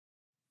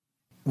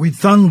We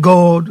thank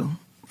God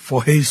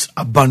for his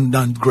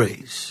abundant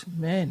grace.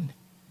 Amen.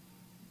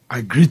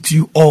 I greet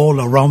you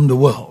all around the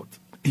world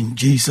in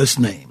Jesus'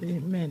 name.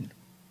 Amen.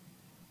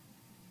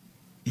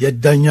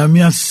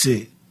 Yedanyamia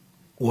se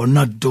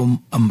wanadom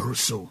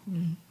amroso.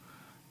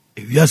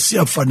 Ewiase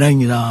afana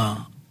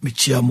nyina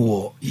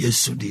michiamu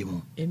Yesu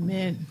dimu.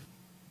 Amen.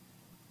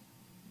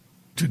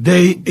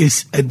 Today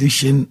is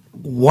edition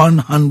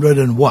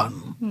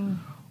 101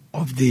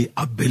 of the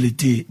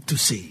ability to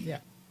see. Yeah.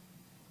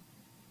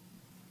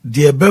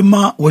 The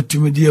bema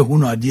watumidie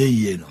hunu adie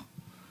yie no.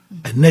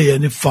 Ene ye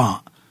ni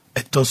fa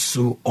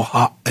etosu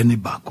oha eni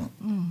bako.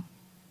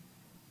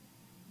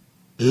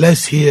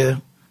 Let's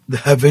hear the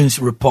heavens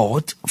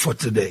report for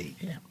today.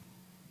 Yeah.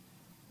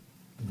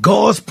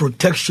 God's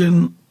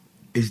protection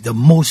is the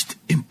most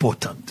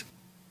important.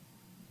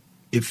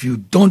 If you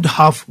don't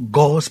have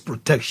God's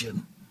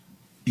protection,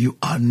 you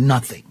are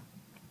nothing.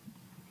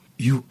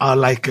 You are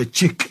like a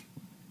chick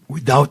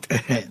without a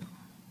hen,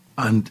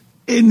 and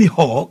any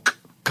hawk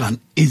can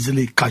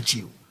easily catch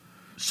you.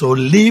 So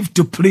live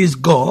to please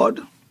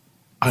God,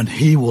 and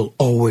he will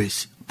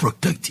always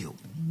protect you.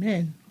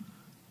 Amen.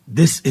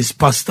 This is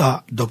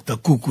Pastor Dr.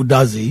 Kuuku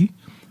Dadzie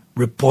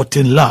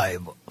reporting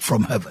live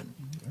from heaven.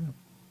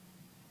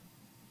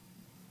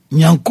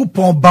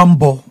 Nyankopon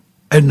bambo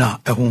ena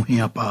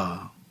ehunhia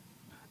pa.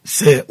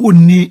 Se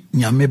uni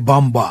nyame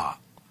bamba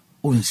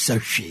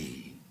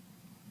unsahwe.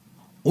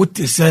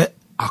 Uti se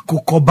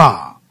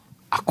akukoba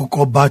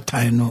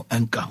taino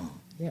enka.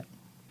 Yeah.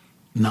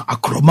 Na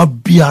akroma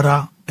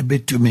biara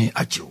ebetumi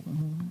achiw.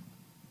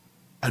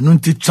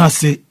 Anunti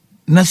trase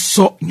na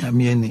so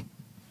nyame ni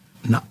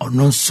na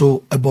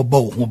ononso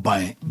ebobo ho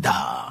ban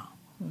da.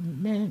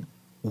 Amen.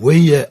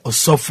 Weye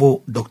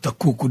osofo Dr.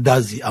 Kuuku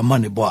Dadzie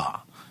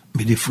amaneboa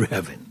midi free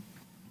heaven.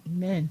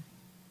 Amen.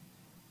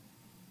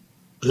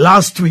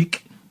 Last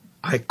week,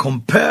 I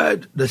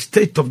compared the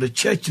state of the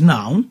church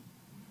now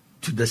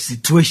to the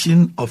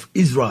situation of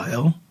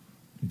Israel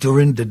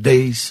during the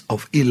days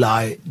of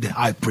Eli the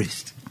high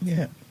priest.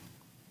 Yeah.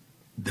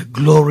 The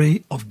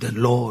glory of the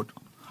Lord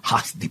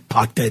has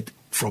departed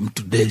from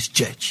today's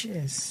church.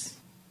 Yes.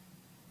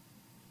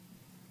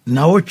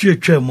 Na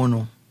ochwe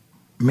mono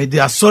me de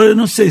asore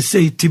no say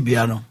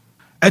tibia no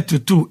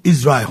etutu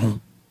Israel ho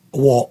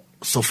wo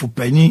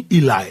sofupanyin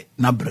Eli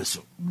na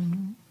breso.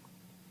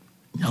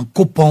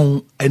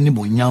 Nyankopon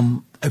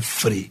animonyam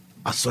efre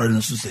asore no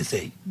so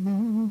say.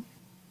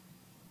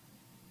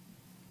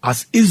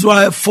 As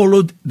Israel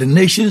followed the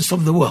nations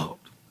of the world,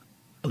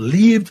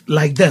 lived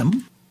like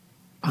them,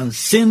 and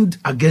sinned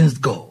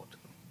against God,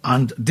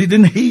 and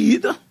didn't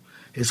heed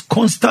his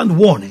constant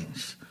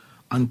warnings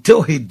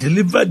until he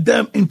delivered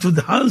them into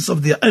the hands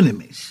of their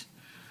enemies,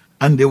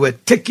 and they were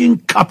taken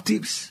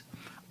captives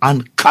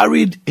and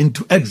carried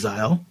into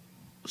exile,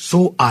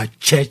 so are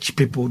church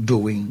people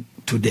doing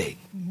today.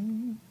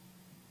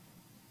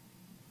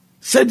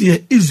 Said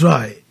ye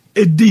Israel,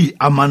 edi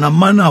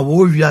amanamana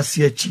wo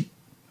wiase achi,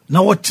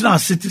 na wotena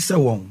asete se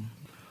won,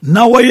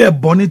 na woye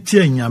bone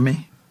tie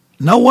nyame,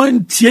 na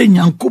won tie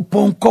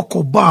Nyankopon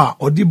kokoba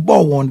odi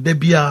bo won da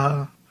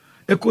bia,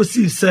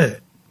 ekosi se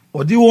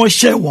odi won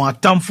hye won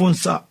atamfo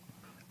nsa,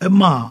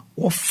 ema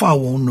wo fa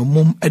won no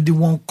mum edi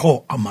won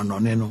ko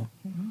amanone no.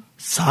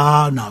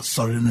 Sa na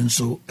sorry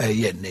nso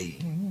eye nei.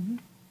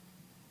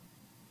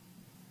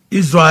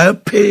 Israel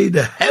paid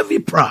a heavy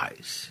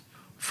price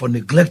for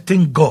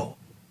neglecting God,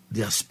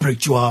 their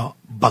spiritual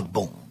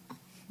backbone.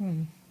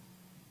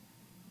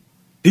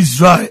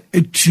 Israel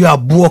etua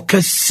bo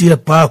kese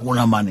pa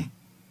hunamane.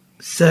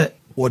 Se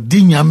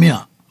wodi nyame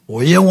a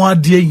woye won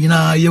ade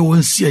nyina ye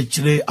won si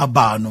akire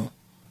aba no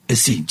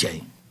esi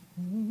nchen.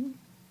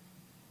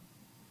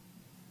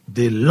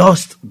 They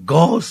lost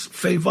God's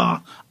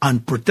favor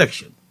and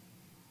protection,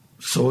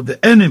 so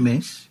the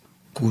enemies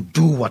could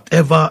do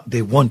whatever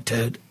they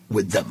wanted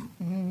with them.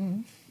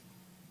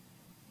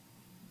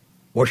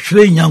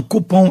 Washre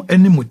Nyankopon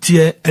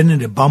animutie ene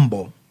ne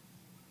bambo,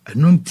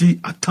 enunti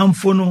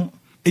atamfo no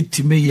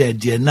etime ye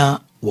de na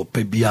wo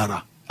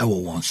pebiara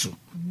ewo wonso.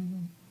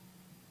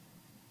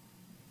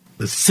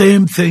 The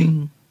same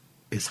thing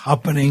is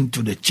happening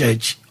to the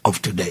church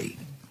of today.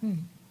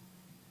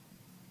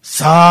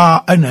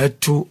 Sa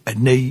enetu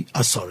enei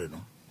asore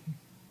no.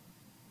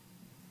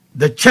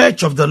 The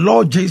church of the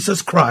Lord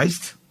Jesus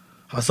Christ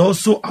has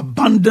also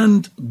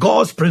abandoned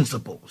God's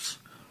principles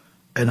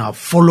and are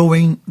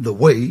following the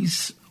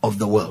ways of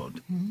the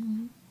world.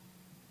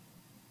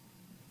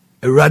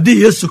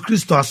 Eradi Yesu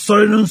Kristo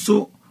asore no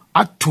nso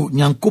ato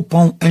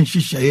Nyankopon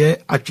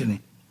enhyehyeye atwene.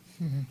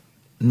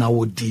 Na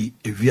wodi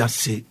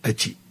ewiase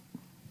achi.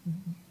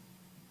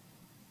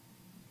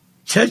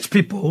 Church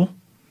people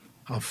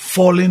have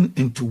fallen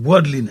into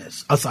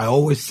worldliness, as I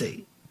always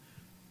say,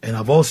 and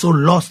have also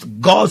lost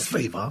God's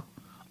favor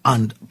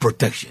and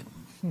protection.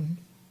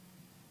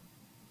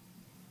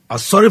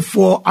 Asore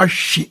for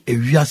ashi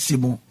ewiase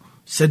mu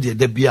said ye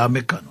debia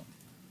meka no.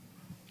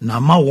 Na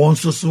ma won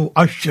so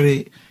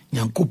ahwere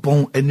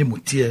Nyankopon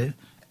animutie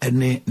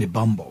ene ne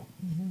bambo.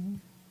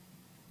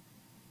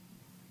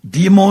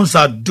 Demons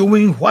are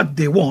doing what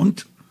they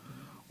want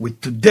with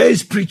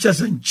today's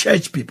preachers and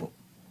church people,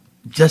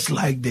 just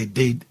like they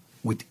did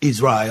with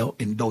Israel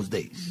in those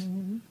days.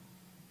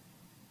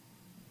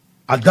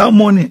 At that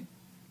morning,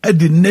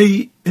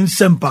 Edinei in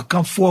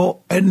Sempaka for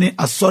any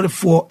assorted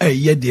for a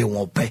yedi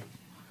wope.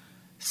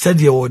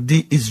 Said ye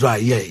di Israel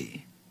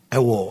ye,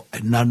 ewo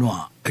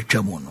enanoa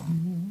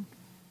echemono.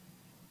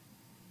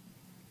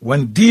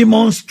 When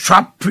demons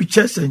trap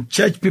preachers and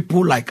church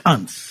people like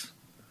ants,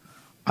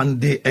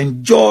 and they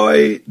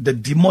enjoy the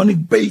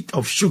demonic bait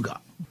of sugar,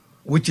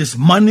 which is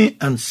money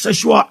and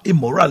sexual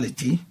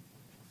immorality,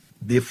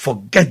 they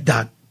forget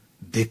that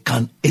they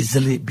can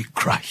easily be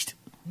crushed.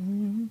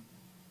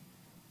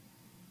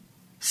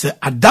 Say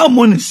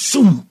Adamon is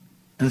sum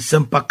and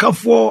Sempaka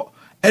for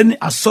any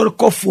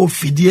asoriko for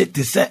fidie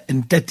te se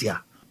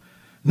entetia.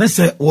 Ne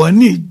se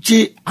wani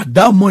je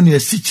Adamon ye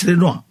sichire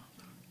no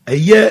a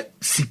ye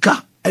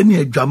sika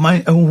any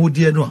adwaman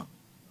ehudie no.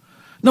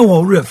 Na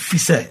wo re fi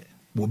se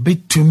wo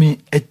betumi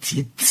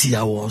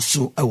etitia wo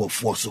so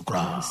ewofo so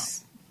kra.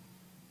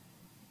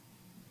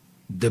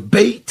 The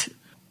bait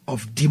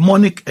of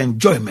demonic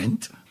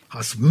enjoyment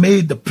has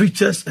made the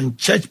preachers and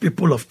church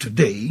people of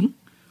today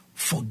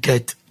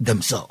forget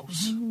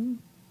themselves.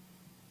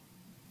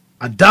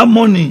 At that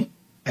morning,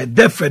 a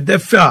defe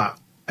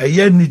a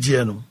ye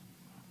nijiano.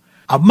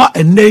 Ama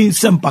a name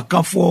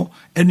sempaka for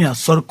any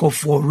asorko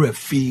for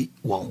refi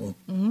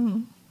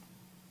one.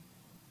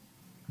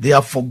 They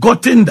have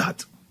forgotten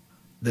that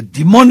the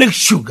demonic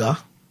sugar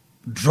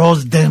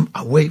draws them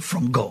away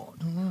from God,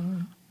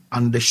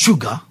 and the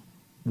sugar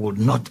will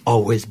not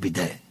always be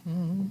there.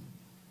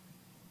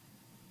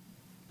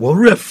 What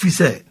refi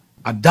say,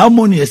 at that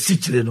morning a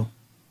sichireno.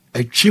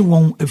 A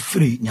chiwon a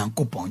free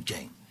Nyankopon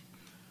chain.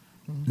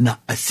 Na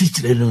a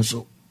sichire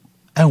so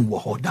and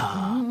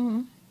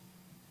wahoda.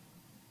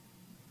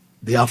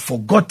 They have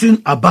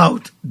forgotten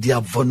about their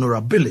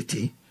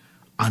vulnerability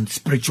and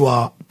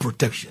spiritual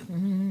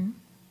protection.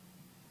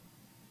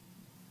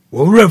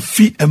 Wore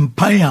fi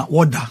empire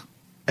water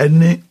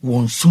ene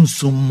won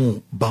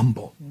sunsumu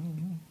bambo.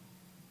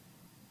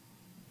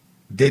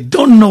 They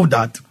don't know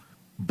that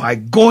by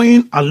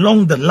going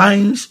along the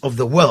lines of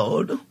the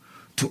world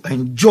to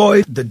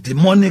enjoy the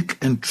demonic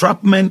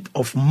entrapment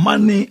of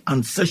money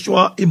and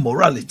sexual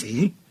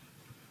immorality,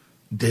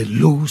 they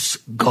lose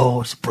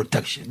God's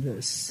protection.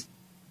 Yes.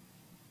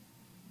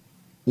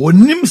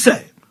 Wonim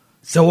se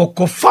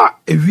wakofa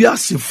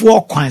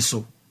ewiasefo kwan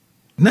so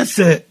na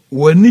se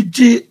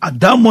waniji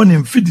adamon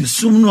mfidi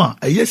sum no a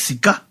eye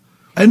sika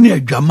ene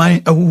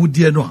adwaman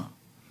ahuhudie no a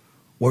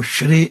wo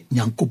hwere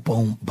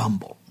Nyankopon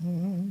bambo.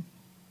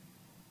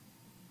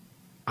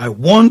 I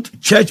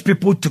want church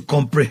people to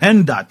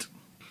comprehend that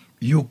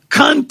you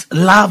can't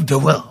love the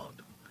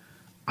world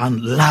and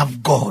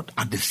love God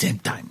at the same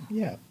time.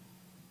 Yeah.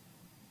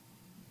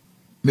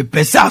 Me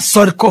pesa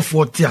sorry ko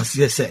for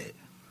tiase say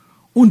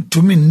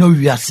untumi no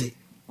wiase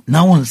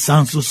na won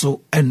sanso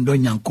so endo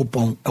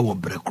Nyankopon e wo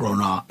brekro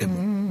na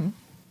emu.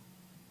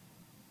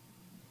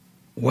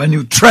 When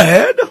you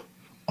tread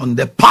on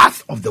the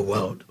path of the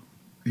world,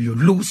 you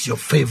lose your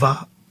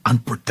favor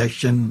and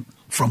protection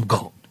from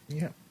God.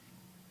 Yeah.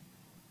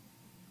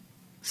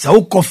 Sa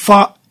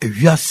ukofa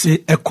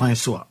ewiase ekwan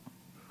so a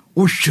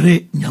wo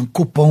hwere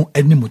Nyankopon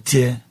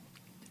animutie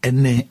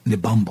ene ne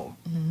bambo.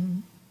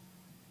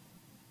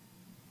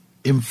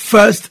 In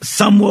 1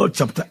 Samuel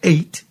chapter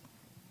 8,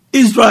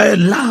 Israel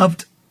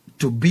loved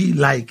to be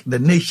like the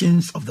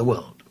nations of the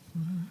world,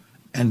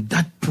 and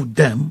that put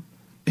them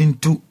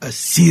into a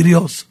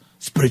serious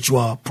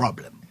spiritual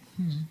problem.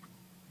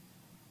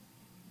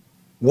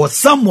 Was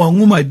someone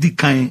whom I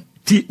dikan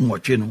ti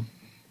nwotwe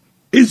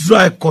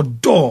Israel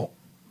kodo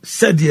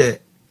said ye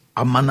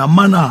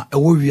amanamana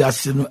ewo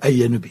wiase no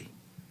eye no bi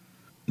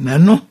na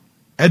no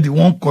e di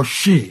won ko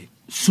hwe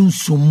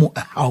sunsumu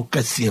haw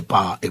kase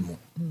pa emu.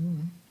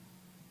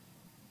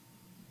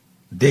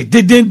 They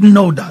didn't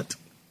know that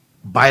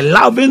by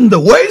loving the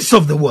ways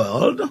of the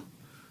world,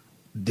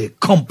 they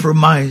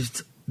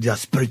compromised their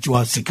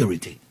spiritual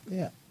security.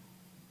 Yeah.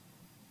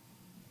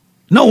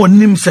 Now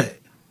onim say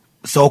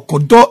so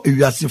kodo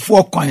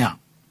ewiasefo kwan a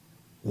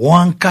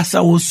won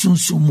kasa wo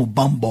sunsumu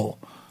bambo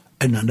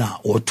enana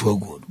or to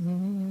good.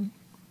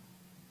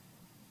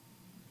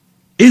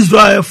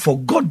 Israel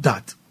forgot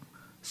that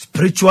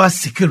spiritual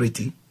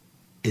security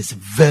is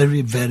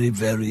very, very,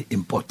 very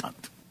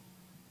important.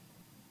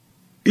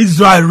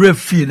 Israel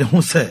refi ne ho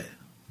say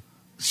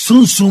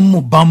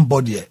sunsumu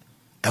bambo de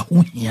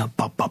ehu hia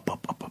papa.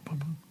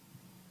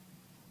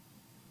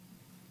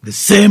 The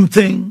same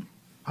thing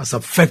has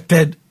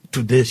affected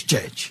today's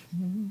church.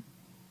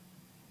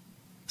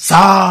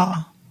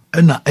 Sa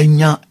ena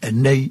enya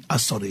enei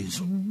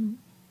asorezo.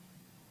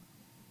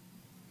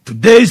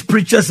 Today's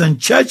preachers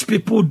and church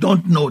people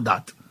don't know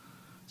that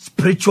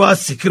spiritual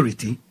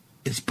security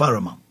is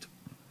paramount.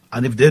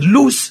 And if they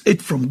lose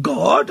it from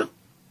God,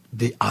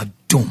 they are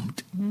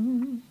doomed.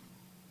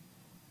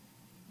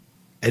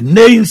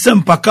 Enei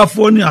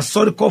nsempakafo ni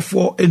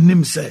asorikofo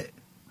enim se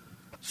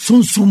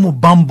sunsumu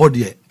bambo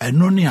de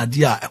eno ni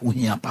ade a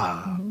ehia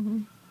pa.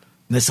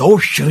 Na se wo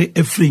hwere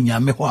efri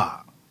nyame ho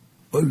a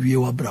owie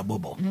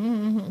wabrabobo.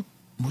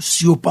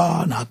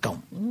 Musiopa na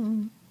account.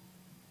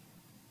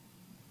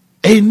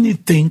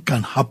 Anything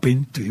can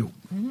happen to you.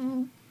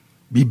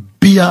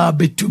 Bibia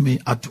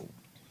betumi atu.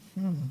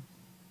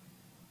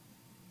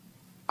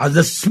 As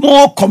a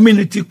small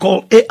community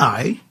called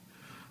AI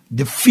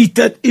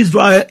defeated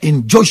Israel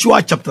in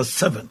Joshua chapter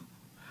 7,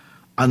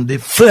 and they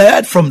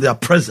fled from their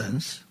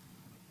presence,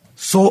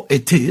 so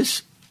it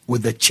is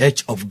with the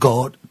church of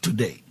God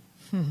today.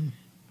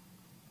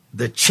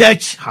 The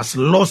church has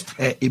lost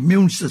her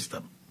immune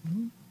system.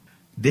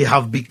 They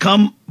have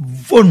become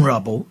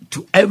vulnerable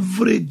to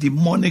every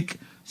demonic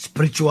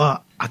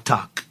spiritual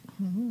attack.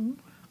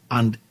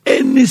 And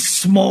any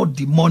small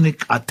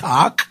demonic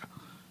attack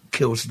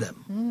kills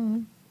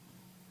them.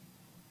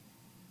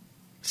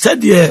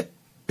 Said ye,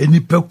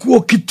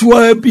 enipekuo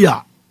kitwa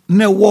bia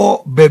ne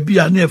wo baby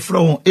a ne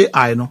frɛ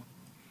AI no.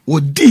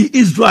 Odi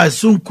Israel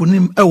sun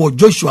kunim ewo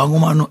Joshua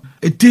ngoma no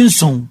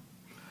etinson.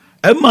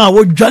 Ema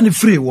wo dwane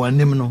free wo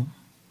anim no.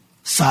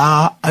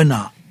 Saa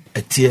ana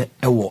etie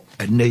ewo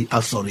enei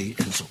asori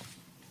enso.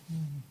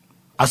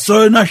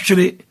 Asori na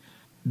hwere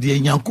de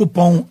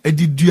Nyankopɔn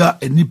edidua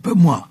enipa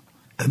mu a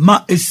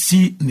ema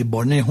esi ni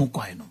bɔne ho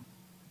kwan no.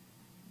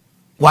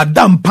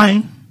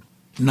 Wadampan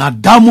na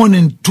damon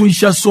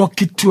ntunhye so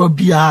kitwa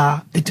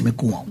bia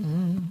etimekuwa.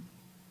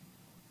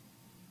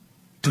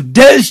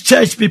 Today's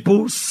church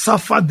people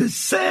suffer the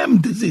same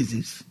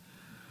diseases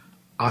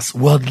as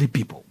worldly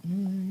people.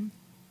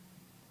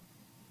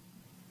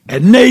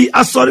 Enei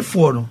asori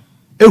for no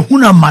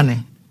ehuna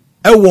mane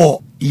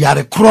ewo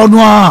yare krono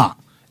a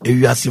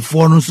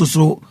ewiasefo no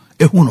so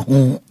ehunu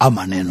ho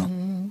amane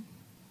no.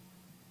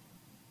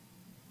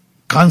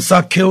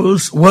 Cancer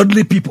kills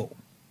worldly people.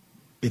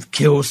 It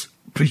kills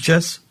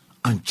preachers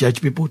and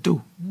church people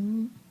too.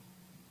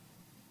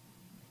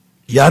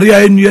 Yare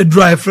a enu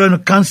edra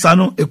friend cancer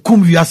no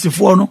ekum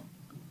wiasefo no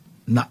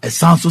na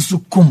esanso so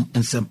kum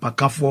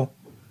nsempakafo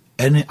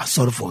ene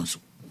asorefo nso.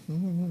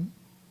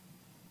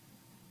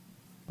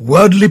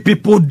 Worldly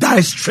people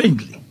die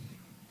strangely.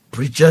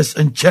 Preachers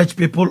and church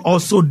people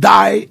also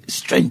die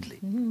strangely.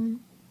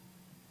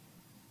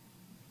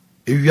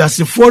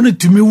 Ewiasefo no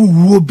tumi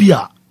wuwo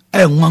bia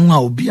enwanwa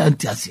obi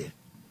antiase.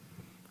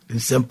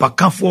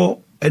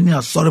 Nsempakafo ene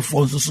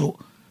asorefo nso so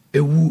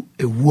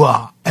ewu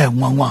a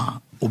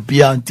enwanwa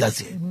obi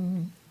antiase.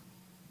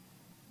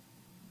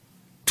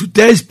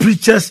 Today's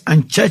preachers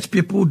and church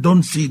people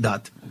don't see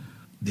that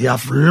they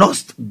have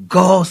lost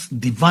God's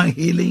divine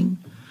healing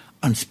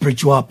and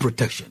spiritual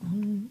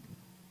protection.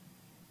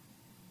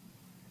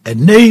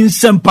 And name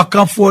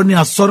sempakafo ni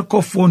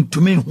asorkofo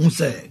ntumi hu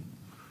se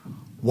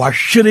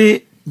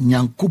wahwere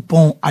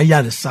Nyankopɔn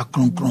ayaresa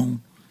kronkron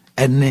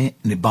ene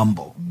ne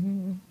bambo.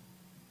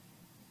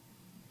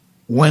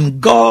 When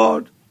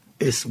God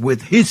is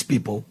with his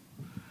people,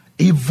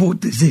 evil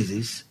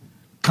diseases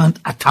can't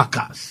attack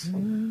us.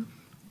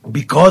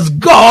 Because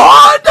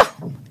God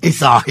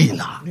is our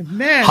healer.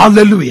 Amen.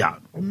 Hallelujah.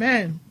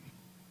 Amen.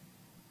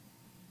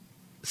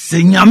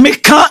 Se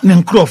nyame ka ne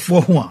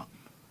nkurɔfoɔ ho a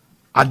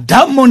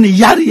adamo ne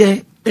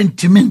yareɛ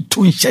ntimi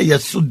nto nhyɛ yɛ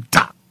so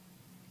da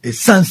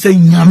ɛsiane sɛ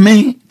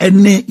nyame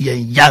ne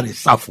yɛn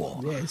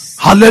yaresafoɔ. Yes.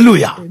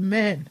 Hallelujah.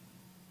 Amen.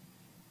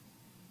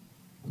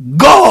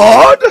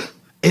 God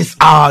is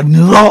our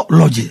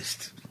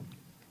neurologist.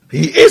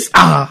 He is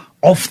our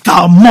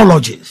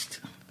ophthalmologist.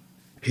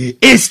 He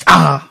is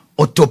our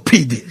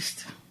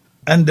orthopedist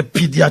and the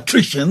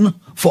pediatrician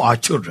for our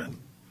children.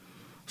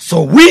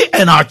 So we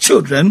and our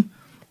children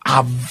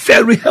are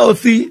very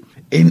healthy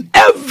in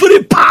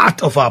every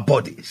part of our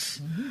bodies.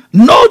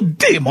 No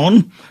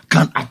demon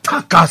can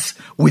attack us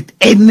with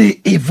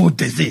any evil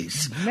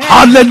disease. Amen.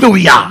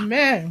 Hallelujah.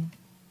 Amen.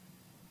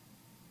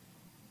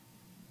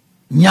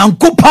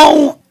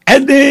 Nyankopɔn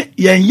ene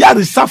yen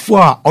yaresafo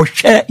a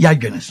ɔhwɛ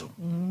yadwene so.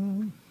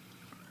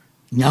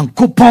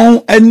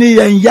 Nyankopɔn ene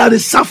yen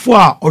yaresafo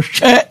a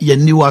ɔhwɛ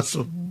yeniwa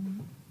so.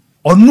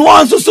 Ɔno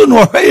anso so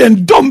no ɔhwɛ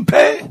yen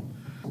dompe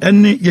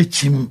ene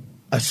yechim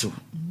aso.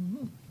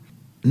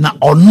 Na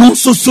ɔno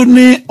nso so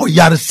ne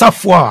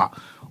ɔyaresafo a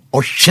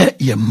ɔhwɛ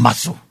yɛn mma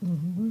so.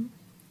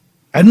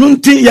 Ɛno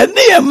nti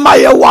yɛne yɛn mma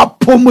yɛwɔ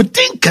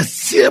apɔmuden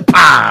kɛseɛ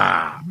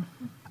paa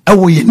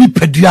ɛwɔ yɛn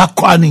nipadua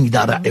kwan ne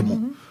nyinara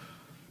emu.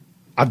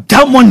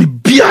 Adamo ne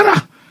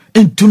biara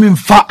ntumi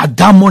mfa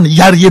adamo ne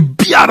yareɛ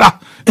biara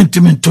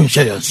ntumi nto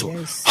nhyɛ yɛn so.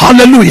 Yes.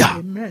 Hallelujah.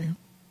 Amen.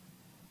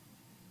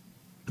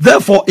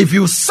 Therefore, if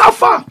you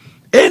suffer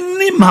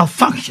any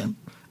malfunction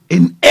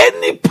in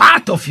any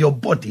part of your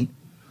body,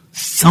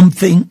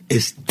 something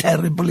is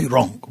terribly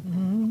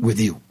wrong with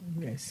you.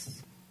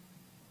 Yes.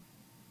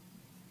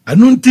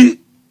 Anunti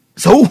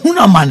sa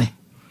uhuna mane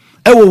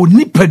ewo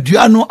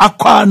nipadua no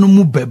akwa no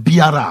mu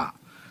babiara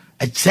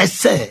a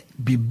kyerɛ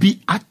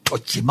bibi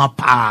atochima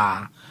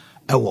pa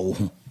ewo wo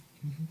ho.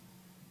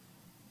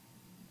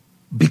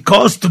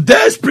 Because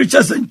today's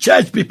preachers and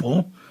church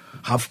people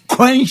have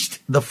quenched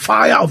the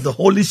fire of the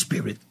Holy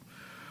Spirit,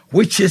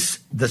 which is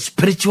the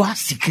spiritual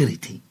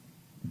security.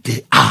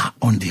 They are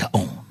on their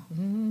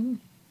own.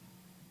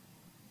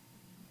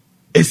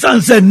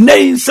 esan se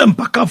nei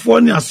sempakafo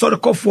ne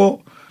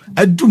asorekofo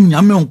adum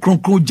nyame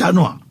onkronkron gya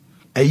no a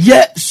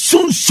eye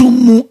sunsum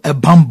mu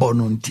ebambo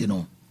no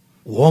ntino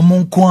wo mo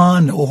nko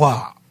na wo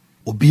a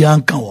obi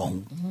anka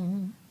won.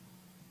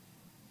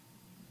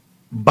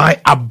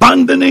 By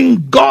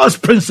abandoning God's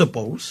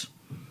principles,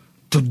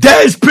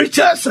 today's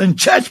preachers and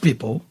church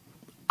people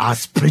are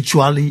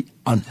spiritually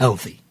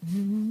unhealthy.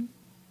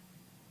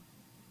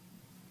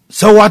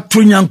 So what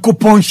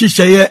tunyankopon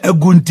hihye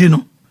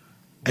eguntino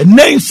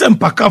enen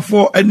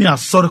sempakafo eni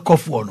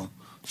asorekofo no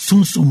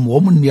sunsum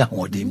wo mu nia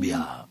hoden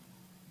bia.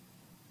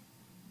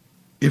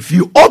 If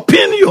you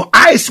open your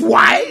eyes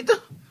wide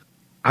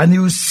and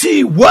you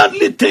see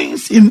worldly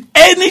things in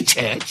any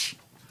church,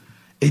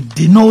 it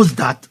denotes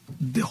that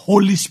the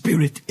Holy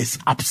Spirit is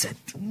absent.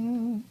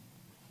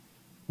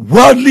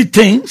 Worldly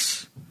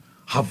things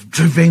have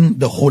driven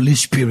the Holy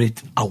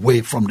Spirit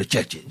away from the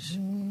churches.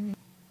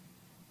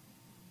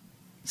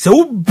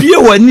 So be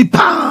wani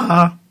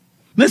pa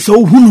na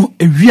so hunu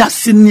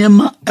ewiase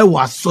niema e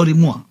wa asori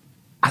mu a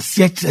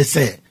ase kire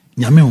se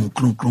nyame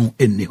honkronkron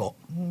enni ho.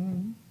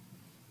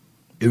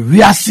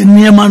 Ewiase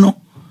niema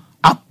no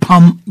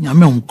apam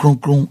nyame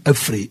honkronkron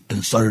afri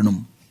ensori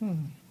no.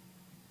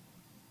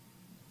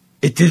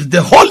 It is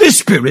the Holy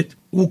Spirit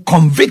who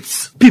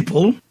convicts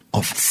people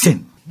of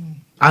sin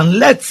and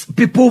lets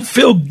people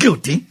feel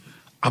guilty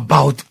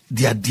about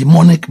their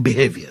demonic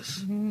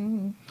behaviors.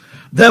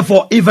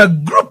 Therefore, if a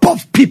group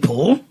of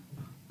people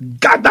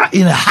gather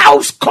in a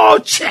house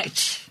called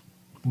church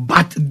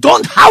but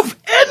don't have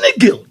any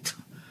guilt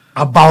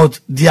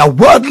about their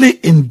worldly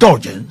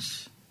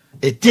indulgence,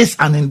 it is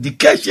an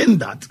indication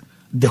that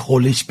the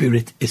Holy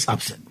Spirit is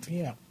absent.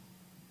 Yeah.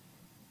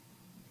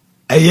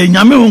 Eye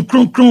nyame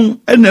honkronkron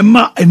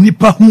enema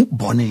anipa hu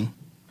bone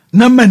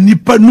na ma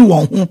nipa nu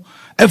won ho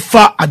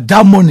efa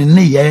adamo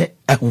ne ye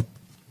eho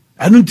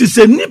anu nti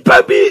se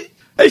nipa bi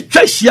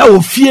etwahia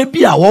ofie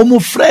bi a wo mo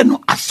frɛ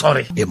no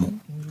asɔre emu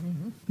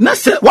na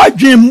se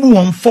wadwen mu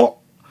wonfo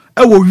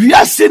e wo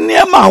wiase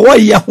niema a wo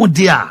ye ho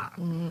de a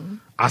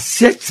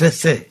ase kyerɛ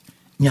sɛ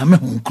nyame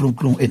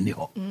honkronkron eni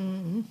ho.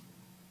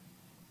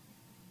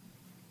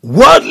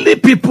 Worldly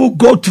people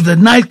go to the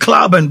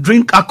nightclub and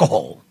drink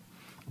alcohol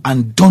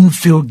and don't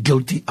feel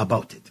guilty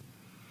about it.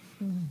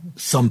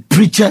 Some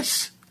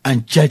preachers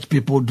and church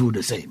people do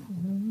the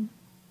same.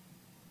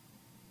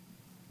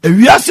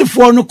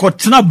 Ewiasefo no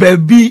kotena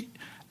baabi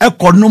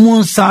ekonom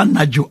nsa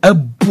najo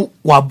ebu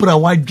wabra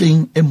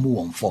wadwen emu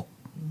wonfo.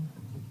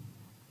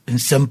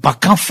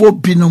 Nsempakafo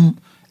binum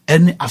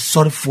ene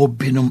asorefo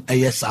binum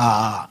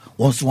eyesa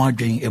wonso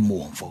wadwen emu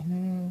wonfo.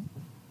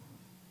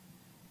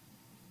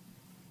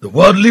 The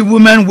worldly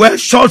women wear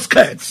short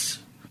skirts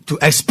to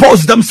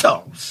expose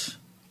themselves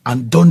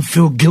and don't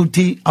feel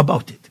guilty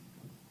about it.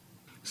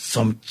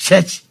 Some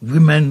church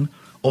women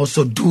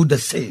also do the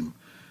same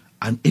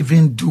and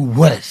even do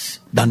worse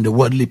than the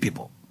worldly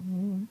people.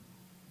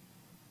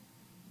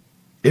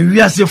 If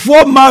you are a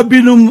former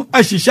binum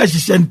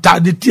ashisha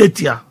ntade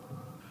tietia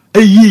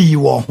eyi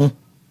wo ho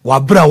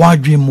wabra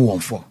wadwen mu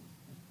wonfo.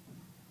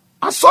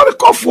 Asori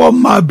kofo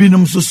ma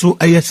binum susu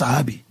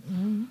eyesabi.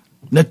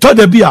 Ne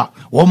toda bia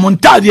wo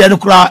montade no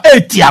kra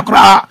etia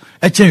kra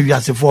echen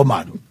wiase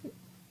former do.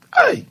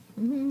 Hey.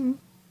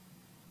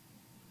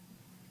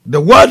 The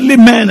worldly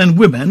men and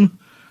women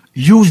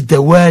use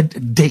the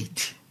word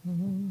date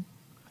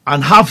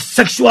and have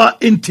sexual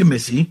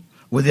intimacy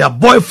with their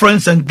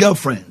boyfriends and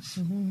girlfriends.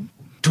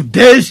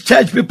 Today's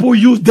church people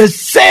use the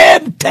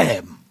same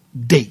term,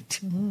 date,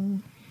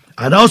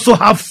 and also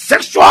have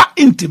sexual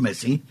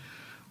intimacy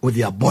with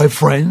their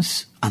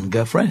boyfriends and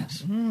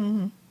girlfriends.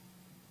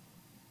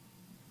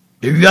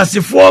 If you are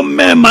a four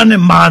man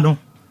and man,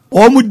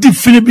 omu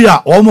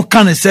definibia omu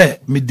can say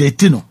me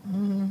date no.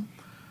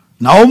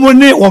 Na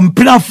omone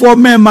wompina for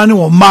me mane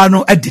wo ma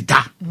no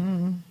edita.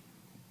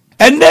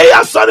 Ene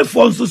ya sorry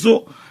for nso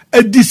so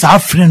edi sa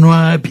afre no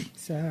abi.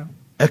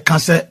 E ka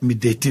se me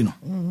date no.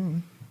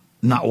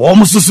 Na wo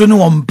mo so no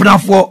wompina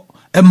for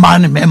e ma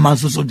ne me man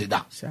so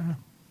dida.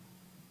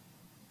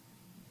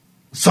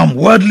 Some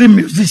worldly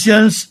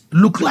musicians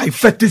look like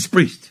fetish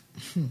priests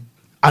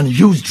and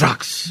use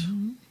drugs.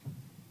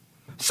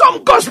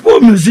 Some gospel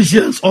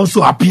musicians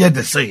also appear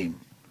the same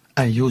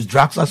and use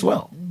drugs as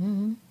well.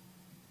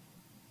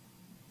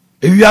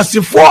 If you are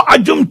for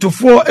adjum to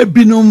for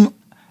ebinum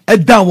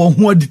eda wo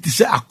ho adi ti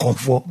se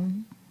akonfo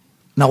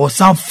na wo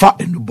san fa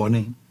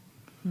enubone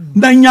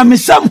na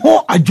nyamesam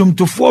ho adjum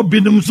to for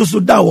binum so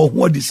da wo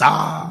ho adi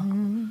sa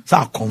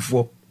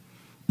akonfo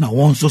na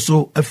won so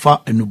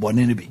efa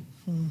enubone ne bi.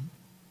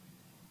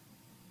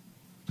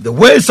 The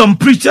way some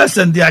preachers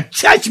and their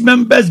church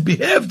members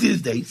behave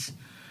these days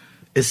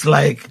is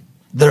like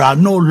there are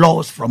no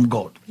laws from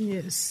God.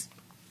 Yes.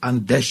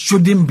 And there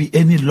shouldn't be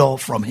any law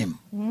from him.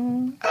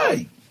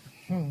 Hey.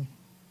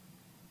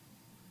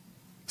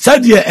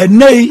 Said ye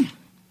enei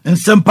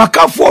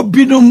nsempakafo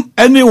binum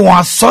ene won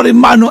asori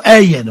ma no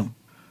eye no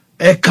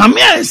e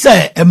kamia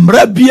se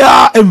emra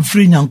bia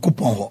emfiri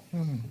nyankopon ho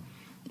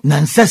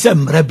na nsese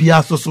emra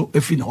bia so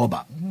efini ho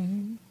ba.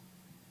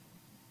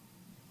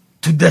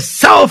 to the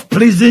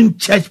self-pleasing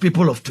church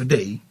people of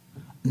today,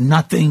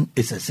 nothing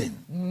is a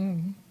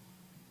sin.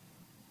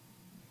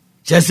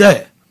 She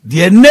said,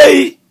 the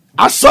nay,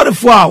 I saw the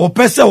four, or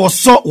person was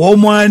so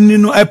woman, you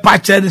know, a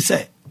patch and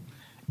say,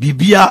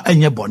 Bibia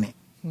and your bonnet.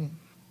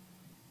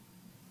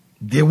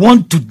 They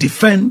want to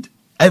defend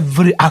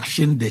every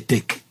action they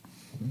take.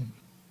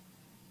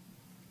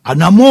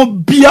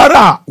 Anamo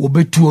biara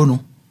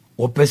obetuono,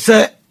 or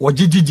pese, or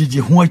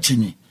jiji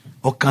huachini,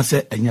 or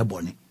cancer and your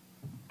bonnet.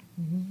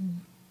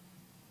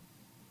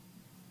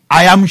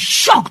 I am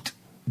shocked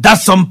that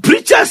some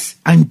preachers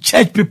and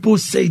church people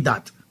say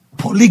that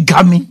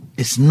polygamy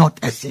is not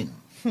a sin.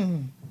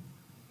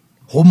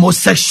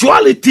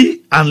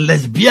 Homosexuality and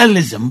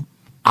lesbianism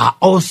are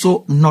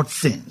also not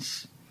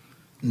sins.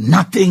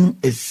 Nothing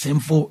is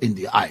sinful in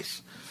the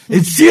eyes.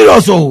 It's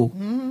serious.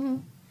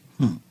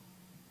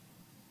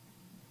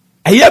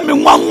 Ayemi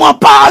nwanwa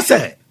pa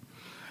se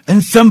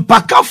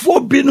nsempakafo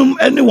binum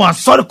anyone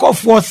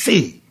sorikofo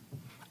say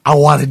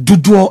aware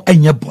duduo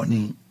enye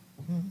boni.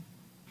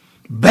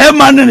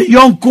 Bema ne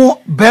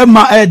yonko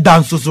bema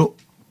dansoso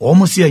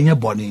omo si enye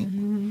boni.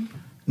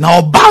 Na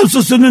oba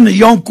nsoso ne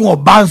yonko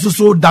oba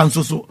nsoso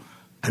dansoso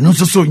eno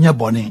nsoso enye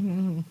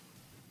boni.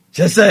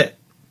 She say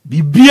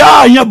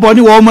bibia enye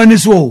boni wo mani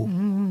so.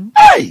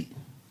 Hey.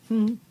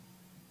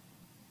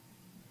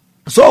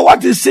 So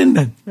what is sin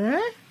then?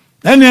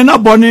 And you're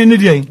not born in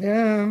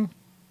the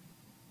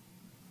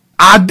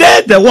Are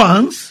they the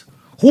ones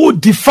who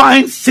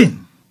define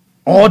sin,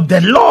 or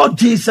the Lord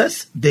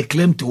Jesus they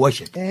claim to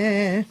worship?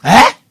 A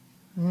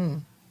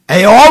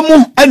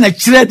woman and a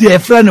child, a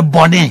friend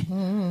bonny,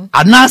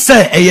 and now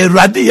say a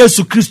radi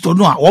Yesu Christo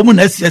no woman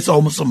yes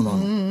almost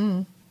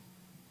no.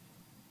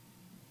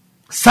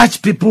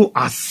 Such people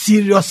are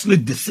seriously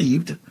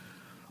deceived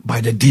by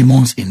the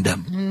demons in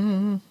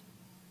them.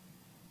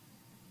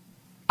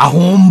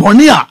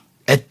 Ahombonia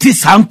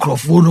etis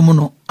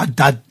hankrofo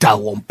adada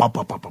won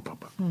papa.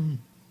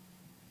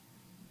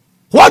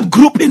 What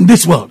group in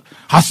this world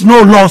has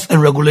no laws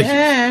and regulations?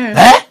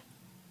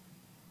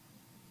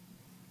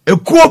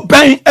 Ekuo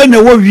ben ene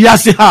wo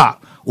wiase ha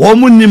wo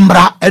mu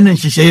nimra ene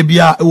nhihye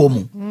bia e wo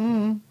mu.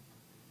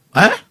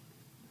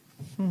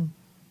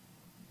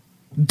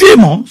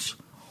 Demons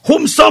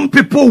whom some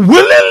people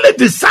willingly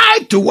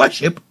decide to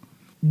worship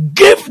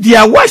give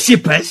their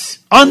worshippers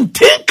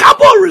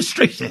unthinkable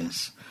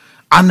restrictions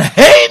and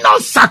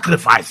heinous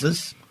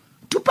sacrifices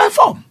to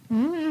perform.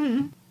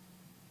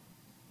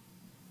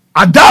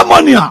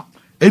 Adamonia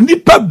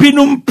enipa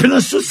binum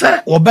pinasu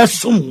se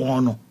obesum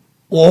wono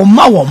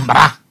oma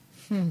wombra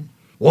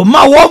oma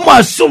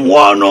woma sum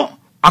wono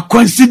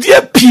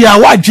akwansidie pia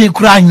wadwen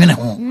kura anwene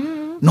ho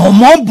na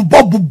omo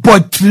bobo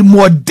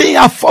trimodin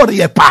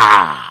afore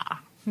pa.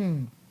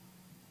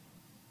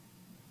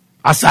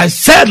 As I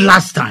said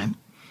last time,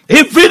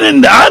 even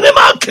in the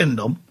animal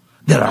kingdom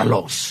there are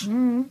laws.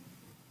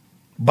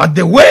 But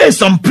the way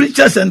some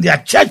preachers and their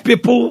church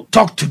people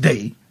talk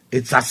today,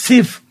 it's as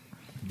if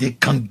they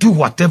can do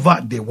whatever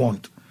they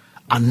want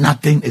and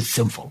nothing is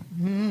sinful.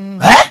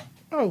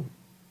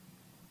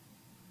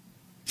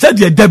 Said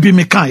the Debbie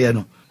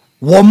Mekayano,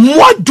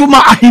 Wamwa duma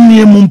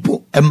ahini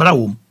mumpo emra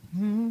wom.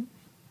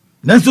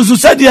 Then so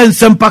said the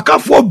Sempaka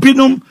for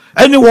binum,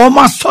 any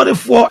woman sorry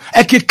for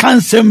eke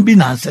cansem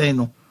bin and say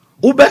no.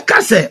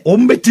 Ubeka se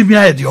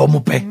ombetimia di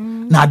omupe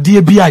na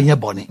die bia ye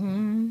boni.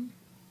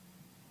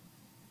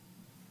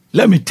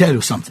 Let me tell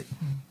you something.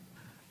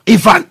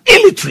 If an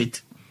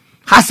illiterate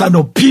has an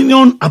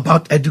opinion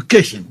about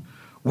education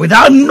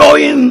without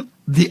knowing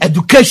the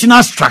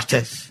educational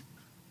structures,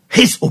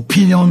 his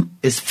opinion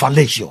is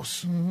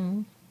fallacious.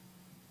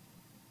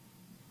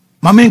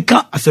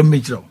 Mamenka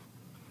asemejro.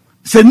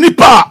 Se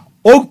nipa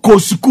oko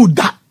suku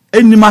da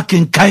enima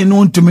kenkan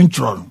no ntumi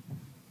ntro.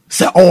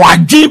 Se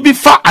owadwe bi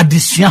fa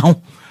adesua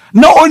ho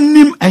na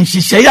onim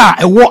enhyehyeye a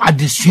ewo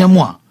adesua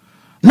mu a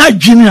na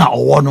dwene a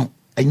owo no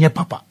enye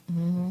papa.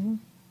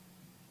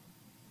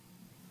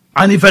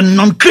 And if a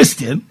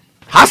non-Christian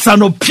has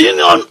an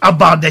opinion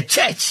about the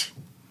church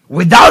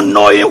without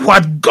knowing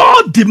what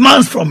God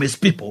demands from his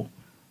people,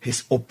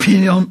 his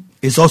opinion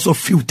is also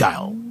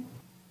futile.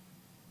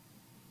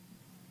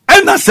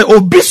 And I say,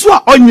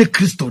 Obiswa onye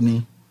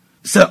Christoni,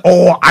 say,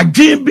 oh,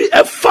 agin bi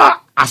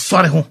efa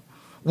asore ho.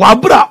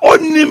 Wabra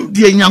onim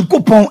die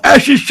nyankopon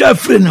ehwehwe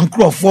free ne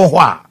nkrofo ho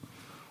a.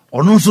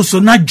 Ono nso so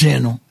na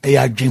dwen no e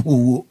ya dwen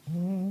howo.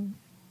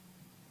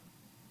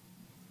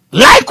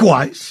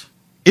 Likewise,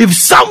 if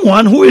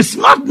someone who is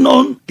not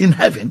known in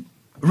heaven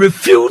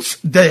refutes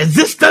the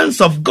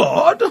existence of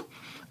God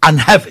and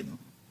heaven,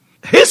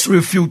 his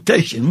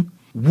refutation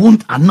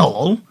won't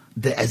annul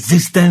the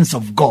existence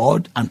of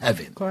God and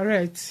heaven.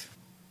 Correct.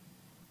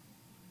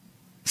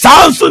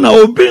 Sounds na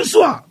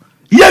obinso a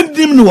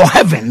yendim no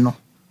heaven no.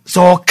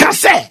 So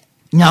Kaase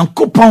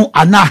nyankopon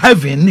ana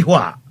heaven ni ho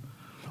a.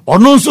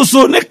 Ono nso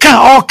so ne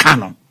kan o kan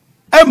no.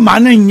 E ma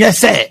ne nye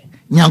se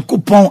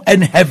nyankopon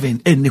and heaven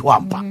eni ho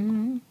ampa.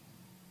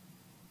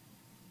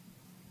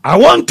 I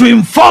want to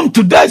inform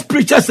today's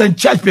preachers and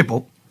church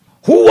people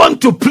who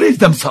want to please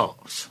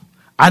themselves.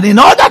 And in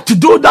order to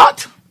do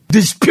that,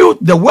 dispute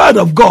the word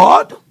of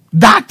God,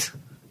 that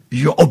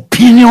your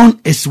opinion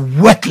is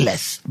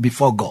worthless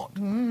before God.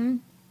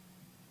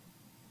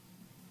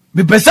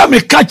 Bipesa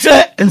me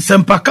kache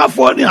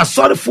nsempakafo ni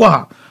asorefo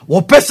a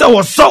wo pese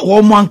wo so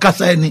wo mo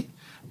ankasa ani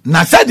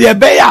na se de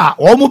be ya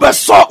wo mo be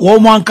so wo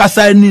mo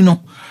ankasa ani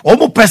no wo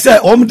mo pese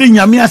wo mo de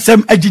nyame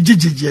asem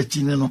agigigigi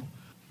achi ni no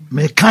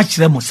me ka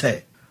kire mo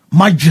se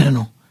madwene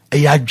no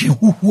e ya dwen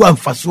huhu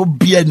amfaso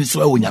bia ni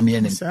so e wo nyame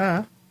ani.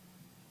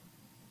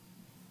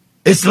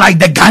 It's like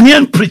the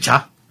Ghanaian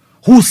preacher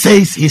who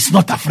says he's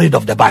not afraid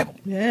of the Bible.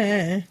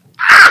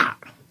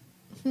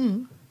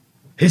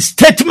 His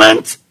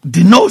statement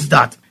denotes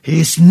that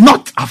he is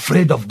not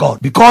afraid of God,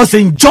 because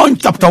in John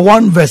chapter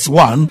 1 verse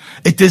 1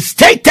 it is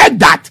stated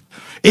that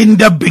in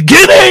the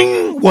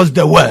beginning was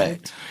the Word,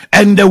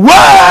 and the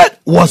Word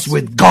was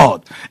with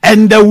God,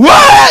 and the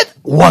Word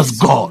was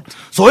God.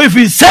 So if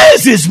he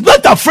says he's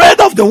not afraid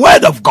of the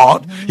Word of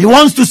God, he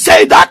wants to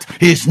say that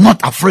he is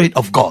not afraid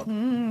of God.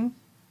 And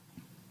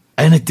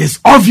it is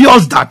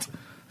obvious that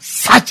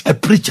such a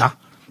preacher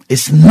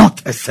is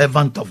not a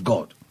servant of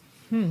God.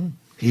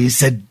 He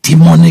is a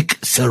demonic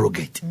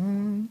surrogate.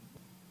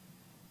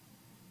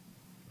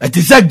 It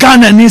is a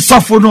Ghana ni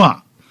sofo no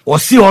a o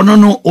si ono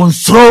no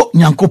onsro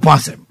Nyankopon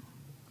asem.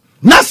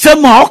 Na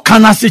sem a o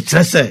kana se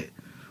kire se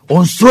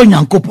onsro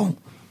Nyankopon.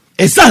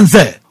 Esan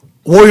se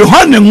wo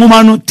Yohane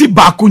nwoma no ti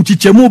ba ko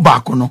nchichemu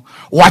ba ko no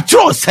wa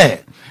kiro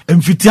se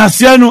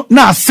mfitiase no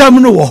na asem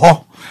no wo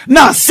ho.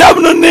 Na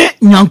asem no ne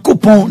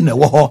Nyankopon ne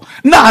wo ho.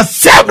 Na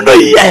asem no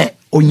ye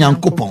o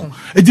Nyankopon.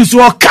 It is o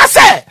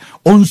Kaase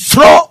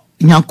onsro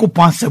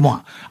Nyankopon asem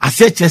a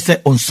ase kire se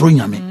onsro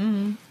nyame.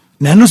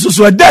 Na no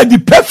so da di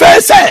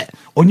pefe se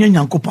onye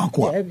Nyankopon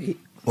ko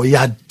o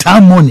ya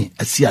damoni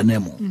asia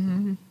nemo.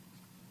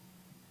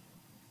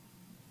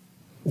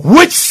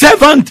 Which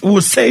servant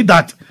will say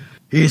that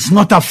he is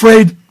not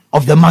afraid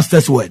of the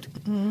master's word?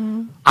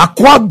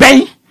 Akwa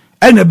ben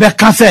ene be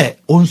ka se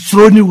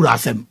onsro ni wura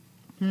asem.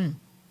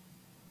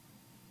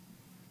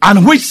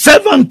 And which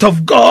servant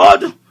of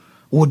God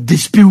would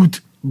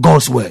dispute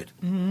God's word?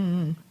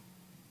 Ene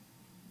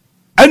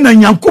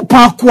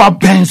Nyankopon akwa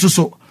ben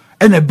so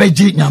and a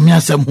beji nyame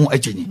asem ho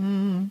ageni.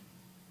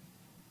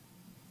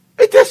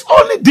 It is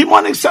only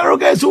demonic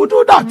surrogates who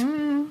do that.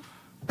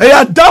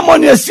 Eya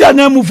demon esia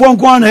na mu fo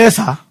nko na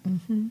esa.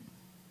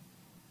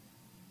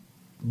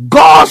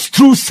 God's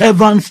true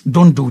servants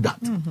don't do that.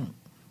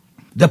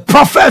 The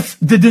prophets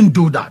didn't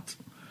do that,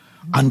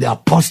 and the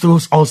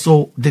apostles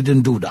also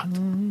didn't do that.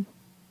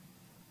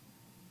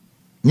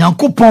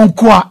 Nyankopon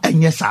ko a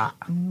enye sa.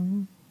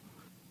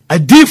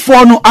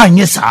 Adifo no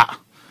anye sa.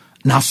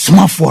 Na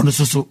smafo no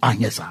so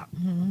anye sa.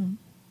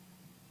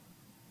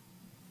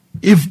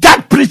 If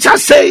that preacher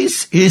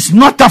says he is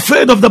not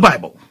afraid of the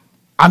Bible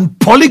and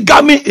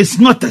polygamy is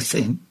not a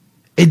sin,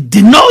 it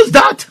denotes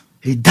that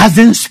he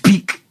doesn't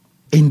speak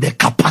in the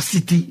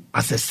capacity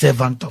as a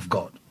servant of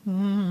God.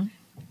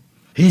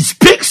 He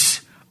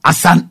speaks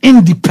as an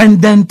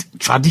independent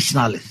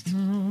traditionalist.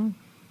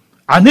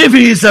 And if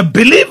he is a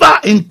believer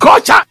in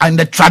culture and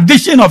the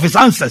tradition of his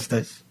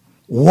ancestors,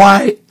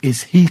 why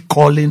is he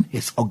calling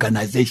his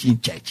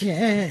organization church?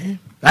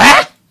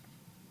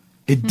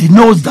 It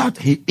denotes that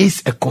he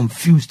is a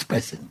confused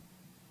person.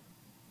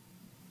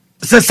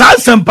 Se sa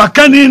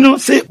sempakani no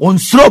se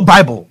onsro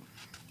Bible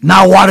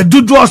na ware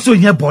dudu also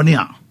nye boni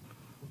a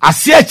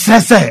ase kire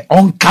se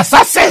on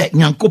kasa se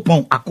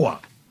Nyankopon akoa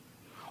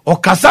o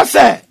kasa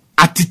se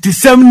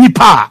atitisem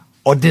nipa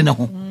ode ne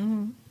ho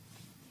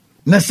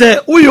na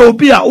se uyo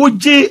obi a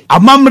oji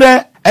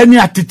amamre eni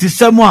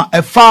atitisem a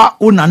efa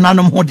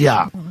unananom ho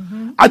dia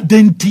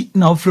adenti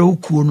na ofre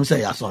okuo no se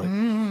ya sorry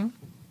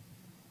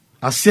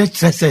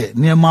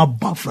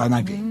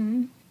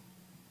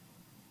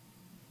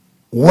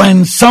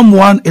when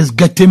someone is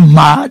getting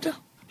mad,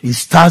 he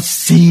starts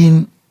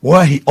seeing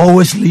where he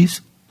always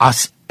lives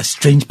as a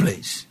strange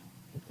place.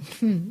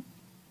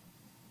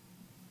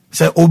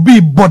 Say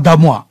obi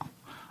bodamwa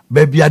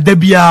baby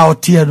adebia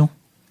otie no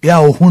ya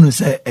ohunu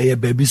say eye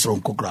baby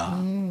sonko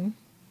kra.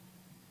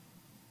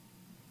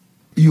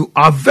 You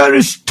are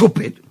very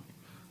stupid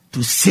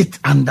to sit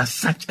under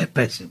such a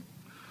person,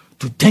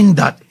 to think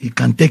that he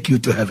can take you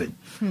to heaven.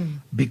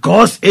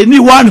 Because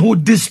anyone who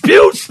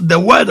disputes the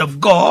word of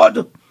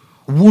God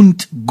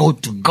won't go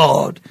to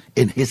God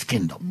in his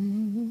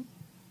kingdom.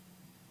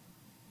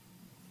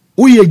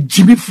 Uye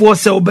Jimmy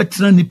force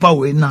obetra nipa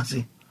we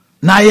nase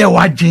na ye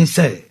wadwen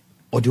say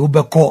ode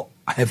obekọ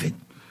heaven.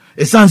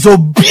 Esanso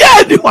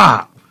bia di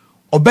wa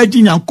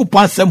obeji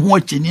Nyankopon asem ho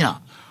akini a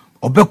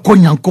obekọ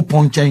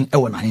Nyankopon nchen e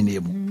wona hene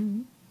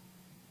mu.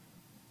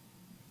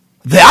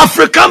 The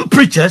African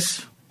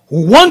preachers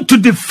who want to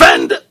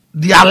defend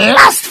their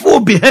lustful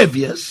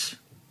behaviors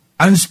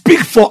and speak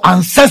for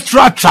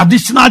ancestral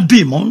traditional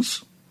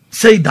demons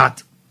say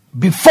that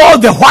before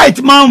the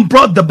white man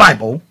brought the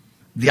Bible,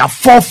 their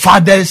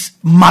forefathers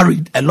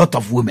married a lot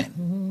of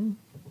women.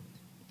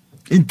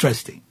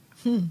 Interesting.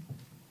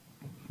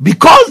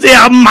 Because they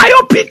are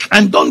myopic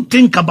and don't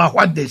think about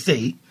what they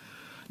say,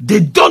 They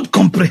don't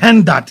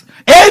comprehend that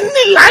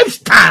any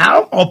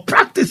lifestyle or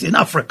practice in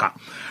Africa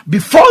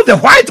before the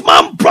white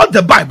man brought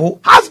the Bible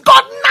has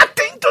got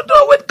nothing to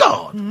do with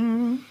God.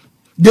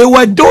 They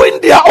were doing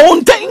their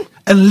own thing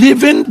and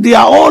living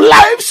their own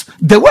lives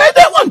the way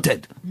they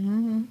wanted.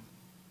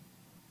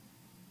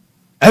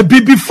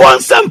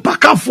 Before some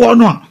pakafo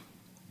no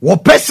wo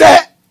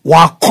pese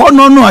wa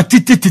kono no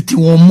atititi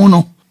wo mu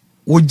no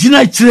wo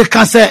gina kire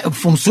ka se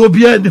from so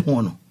bia ni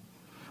ho no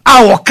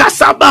a wo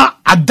kasaba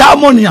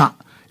adamonia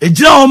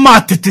ejina wo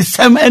ma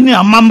tetisem eni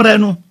amamre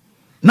no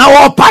na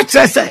wo pa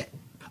kire se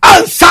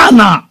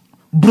ansana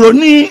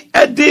broni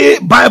edi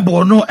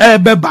Bible no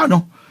ebeba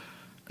no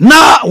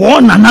na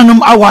wo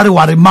nananom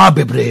aware ma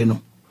bebre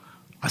no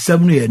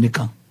asem no ye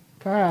nika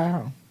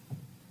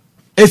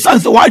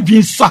esanse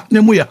wadwin sa ne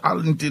mu ye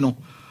halenti no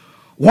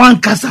wan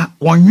kasa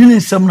wonwene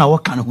nsem na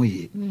waka ne ho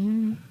ye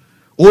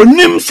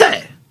onim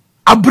se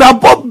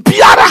abrabo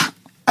biara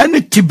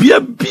ene tibia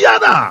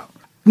biara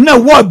na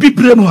wo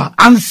bibre mu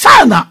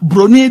ansa na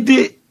broni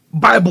di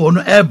Bible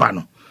no eba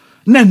no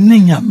na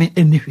nyame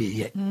eni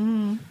hweye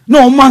na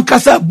o man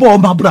kasa bo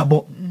ma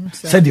brabo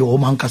said the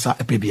woman kasa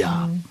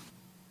epebia.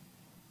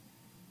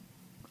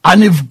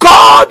 And if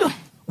God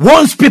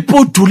wants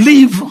people to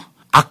live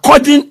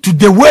according to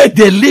the way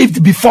they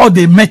lived before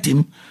they met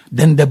him,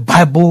 then the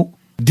Bible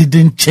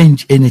didn't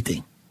change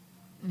anything.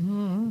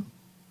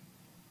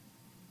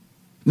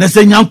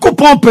 Nese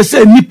nyankopon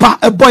pese nipa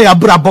eboy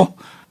abrabo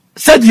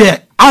said ye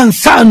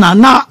ansa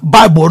na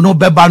Bible no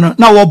beba no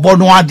na wo bo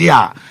no ade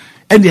a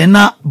ene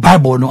na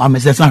Bible no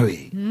amesesa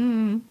we.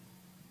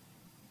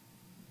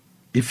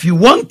 If you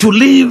want to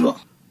live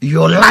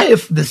your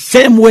life the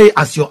same way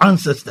as your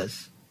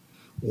ancestors,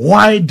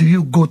 why do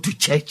you go to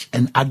church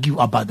and argue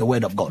about the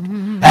word of God?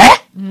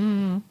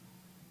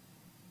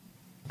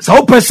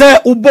 So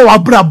pese ubo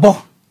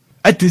abrabo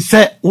eti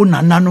se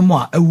unananu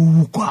mo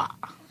ewuwu kwa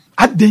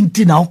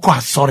adenti na uko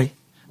asori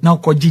na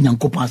uko ji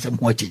nyankopon asem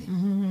ho achi.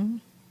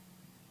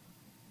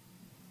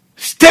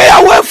 Stay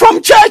away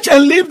from church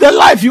and live the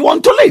life you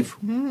want to live.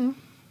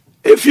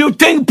 If you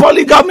think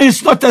polygamy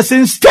is not a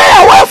sin, stay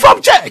away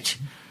from church.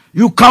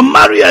 You can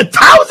marry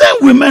 1,000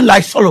 women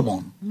like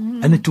Solomon,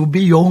 and it will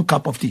be your own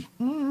cup of tea.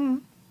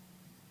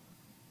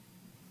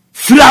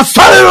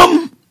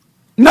 Filasolum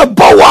na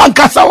bo wan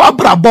kasa wa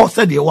brabo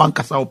said ye wan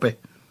kasa ope.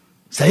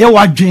 Say ye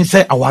wadwin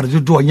say aware do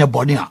onye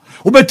bone a.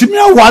 Obetimi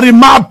aware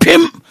ma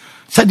pem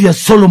said ye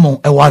Solomon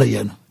aware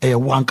ye no. E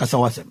wan kasa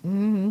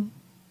wasem.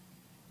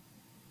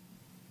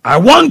 I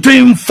want to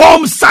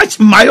inform such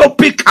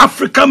myopic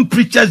African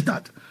preachers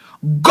that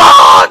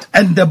God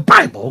and the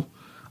Bible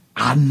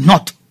are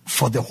not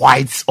for the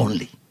whites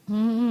only.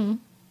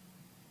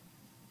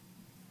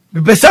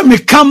 Bibesa me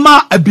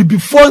kama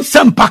bibifo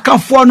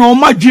sempakafo na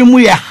omadwemu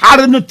ye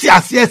hare no ti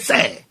ase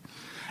se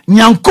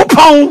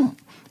nyankopon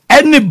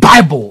any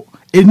Bible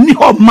eni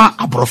ho ma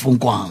abrofo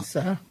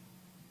nko.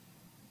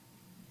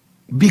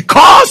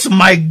 Because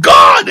my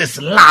God is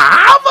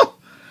love,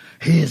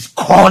 he is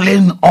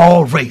calling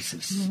all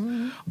races.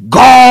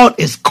 God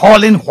is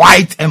calling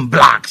white and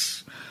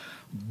blacks.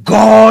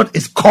 God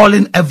is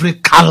calling every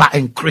color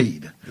and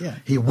creed. Yeah.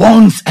 He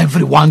wants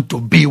everyone to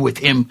be with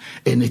him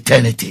in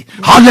eternity.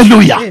 Yeah.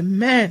 Hallelujah.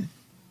 Amen.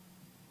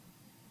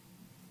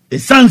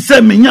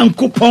 Esanse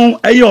menyankopon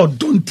eyo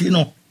donti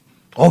no.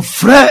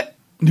 Ofre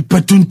ni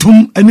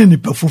petuntum ene ni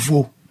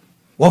pefufuo.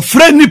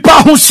 Ofre ni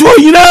pa hosuo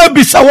yina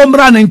bisa wo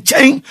mra ne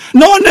nchen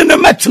na wone ne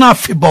metna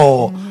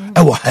fibo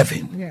ewo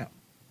heaven. Yeah.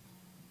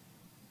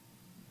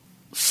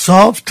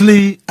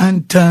 Softly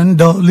and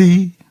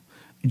tenderly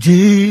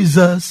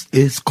Jesus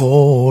is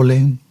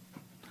calling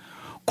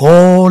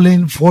for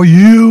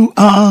you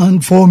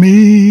and for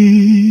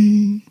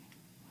me.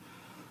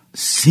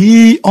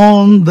 See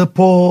on the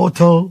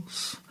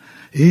portals,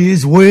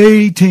 he's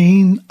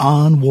waiting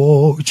and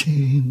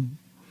watching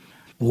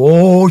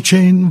for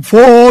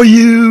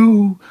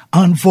you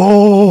and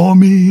for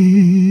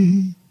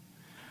me.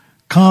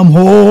 Come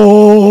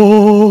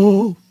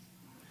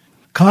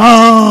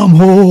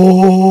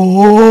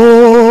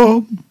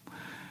home,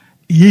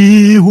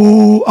 ye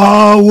who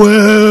are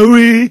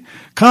weary,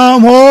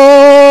 come home.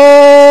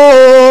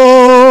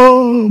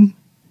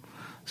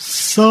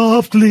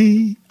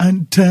 Softly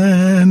and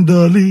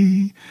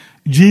tenderly,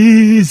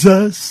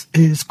 Jesus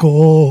is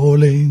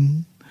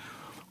calling,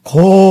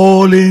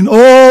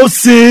 oh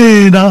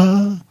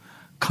sinner,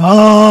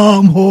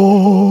 come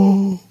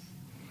home.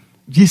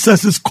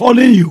 Jesus is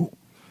calling you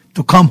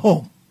to come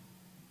home.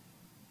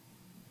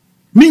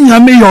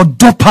 Minyame your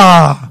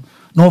dopa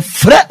no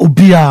fre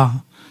ubia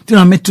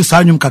tina metu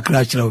sanyum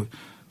kakra chira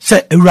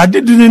se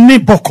ewrade di ni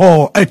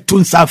boko etu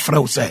nsa fre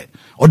o se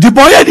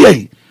odiboye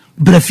die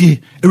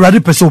brefi ewrade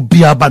pese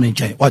ubia ba ne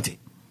nchen what.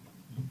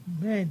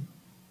 Amen.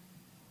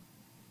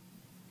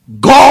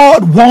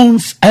 God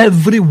wants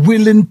every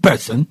willing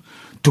person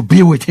to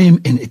be with him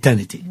in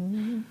eternity.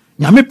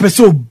 Nyame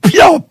pese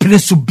ubia o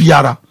presu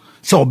biara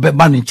se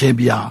obeba ne nchen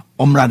bia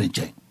omra ne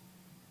nchen.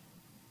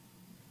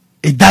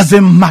 It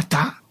doesn't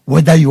matter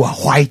whether you are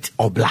white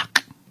or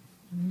black.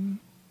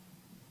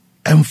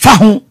 And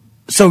fahu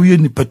so ye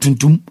nipa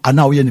tuntum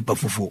ana ye nipa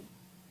fufu.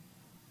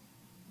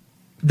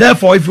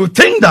 Therefore, if you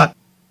think that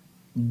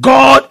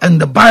God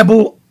and the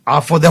Bible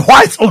are for the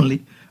whites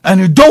only, and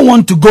you don't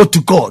want to go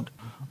to God,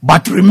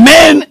 but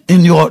remain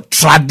in your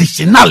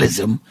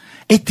traditionalism,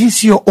 it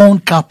is your own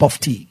cup of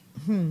tea.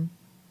 And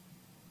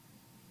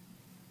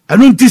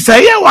unti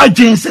say wa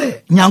dwen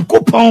say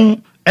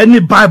Nyankopon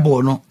any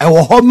Bible no e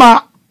wo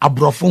homa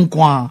abrofo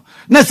nko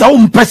na sa wo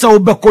mpese wo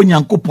beko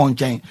Nyankopon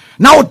chen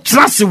na wo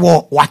trase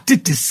wo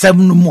watete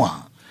sem no mu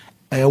a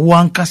e wo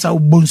ankasa wo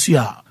bonsu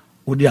a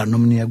wo de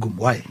anom ne agum.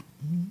 Why?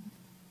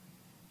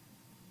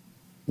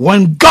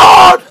 When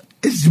God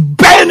is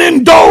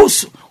burning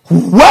those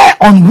who were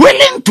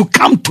unwilling to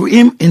come to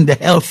him in the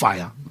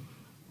hellfire,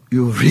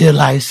 you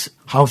realize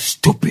how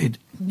stupid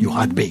you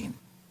had been.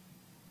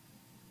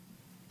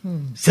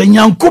 Se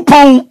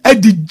Nyankopon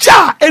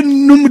edija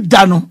enum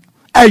dano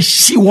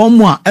ehyi won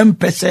mu a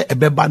empese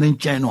ebeba ne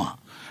nchen no a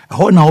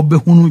ho na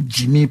obehunu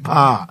jimi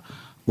pa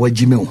wa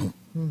jimi ho.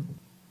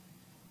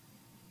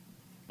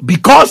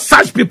 Because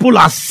such people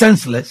are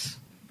senseless,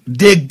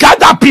 they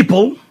gather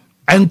people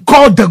and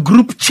call the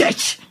group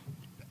church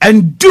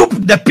and dupe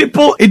the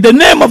people in the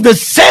name of the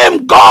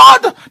same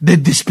God. They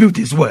dispute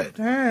his word.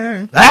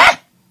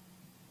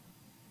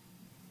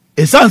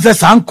 Esanse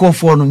sanko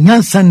for no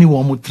nyansa ni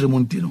wo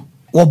mutremunti no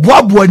wo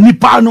boaboa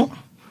nipa no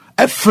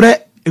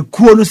efre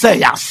ekuo no say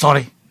ya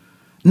sorry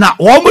na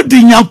wo mu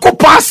di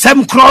Nyankopon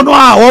asem kro no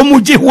a wo mu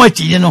gi ho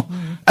achi no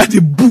ade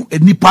bu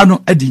nipa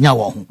no ade nya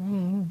wo ho.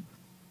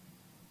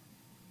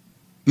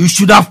 You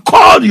should have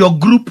called your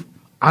group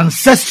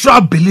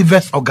Ancestral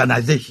Believers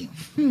Organization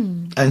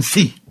and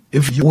see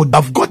if you would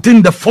have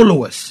gotten the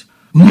followers,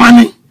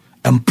 money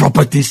and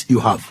properties you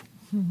have.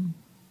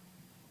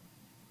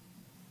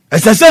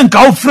 As I say,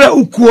 nka ofre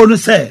ukuo no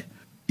say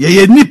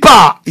ye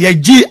nipa ye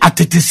gi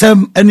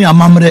atetesem ene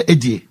amamre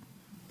edie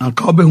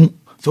anka obehu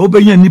so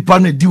obenya nipa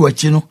no di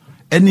wachi no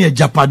ene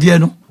ajapade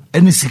no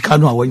ene sika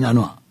no awanya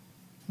no.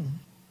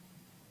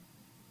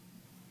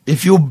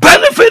 If you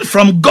benefit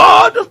from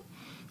God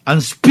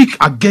and speak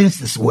against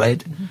his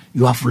word,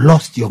 you have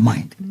lost your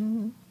mind.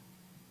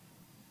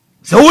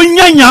 So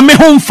unya nyame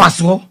ho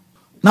mfaso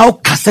na o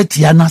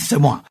kaseti ya na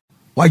semo a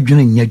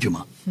wadwene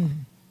nyadwuma.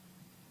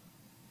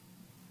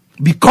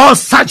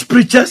 Because such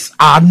preachers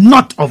are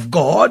not of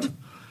God,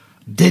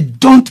 they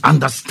don't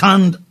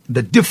understand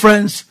the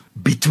difference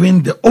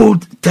between the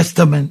Old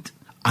Testament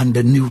and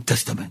the New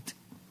Testament.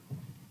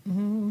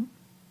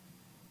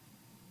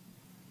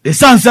 The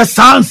son says,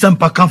 "Sans and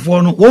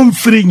Pacafon, one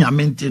free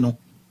nyamenti no,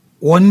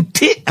 one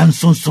tea and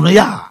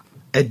sonsoya,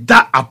 a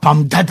da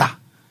apam dada,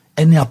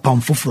 any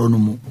apam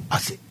fufronumu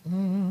ase."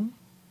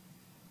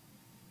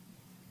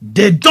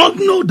 They don't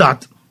know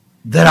that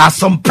there are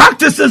some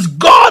practices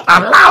God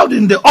allowed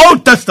in the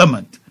Old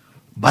Testament,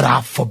 but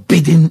are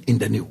forbidden in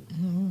the New.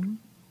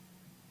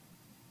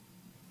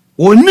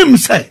 Onim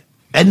say,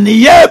 "Eni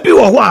ye bi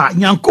wo ho a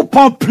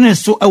Nyankopon pene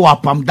so e wa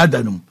apam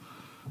dada num,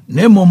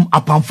 na mom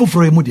apam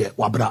fufro mu de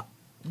wabra."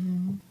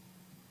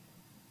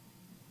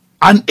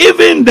 And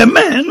even the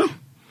men,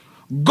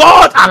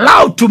 God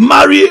allowed to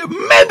marry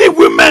many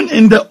women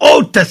in the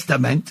Old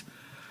Testament.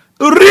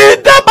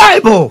 Read the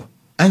Bible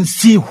and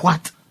see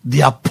what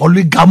their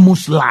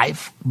polygamous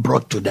life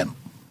brought to them.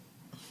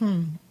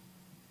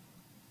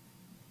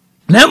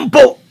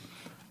 Nempo,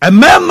 a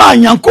mema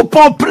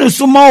Nyankopon prince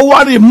mo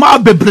wari ma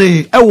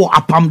bebre ewo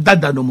apam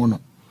dada no mono.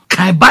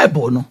 Kan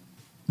Bible no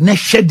ne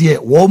hwede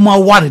wo ma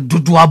wari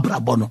dudu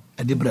abrabo no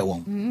ede bre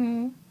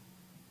won.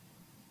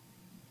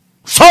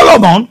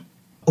 Solomon,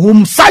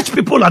 whom such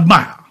people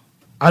admire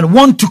and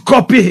want to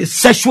copy his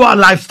sexual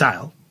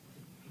lifestyle,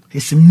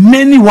 his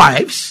many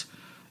wives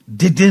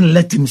didn't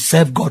let him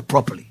serve God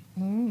properly.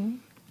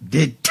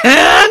 They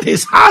turned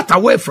his heart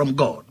away from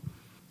God,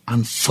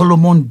 and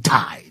Solomon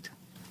died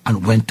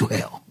and went to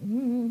hell.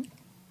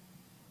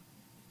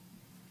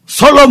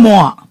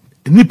 Solomon,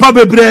 nipa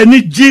bebre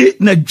ni ji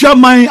na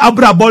jaman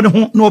abrabo ne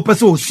ho na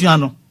opese osua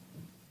no.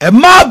 E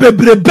ma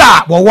bebre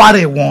ba wo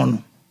ware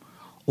won.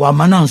 Wa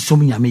mana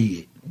nsom nyame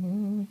ye.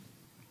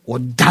 Wo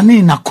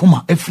dane na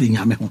koma efri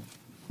nyame ho.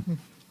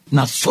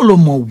 Na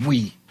Solomon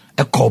wi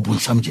e kobun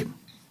samjem.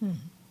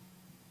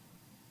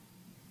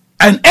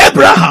 And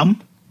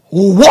Abraham,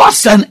 who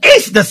was and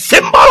is the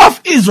symbol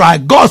of Israel,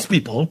 God's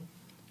people,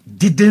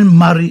 didn't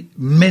marry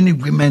many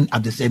women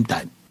at the same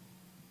time.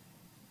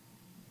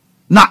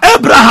 Now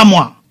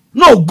Abraham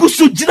no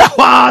gusu jira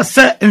hwa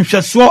se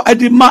nhweso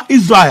edima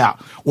Israel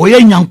wo ye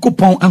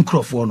Nyankopon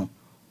enkrofo no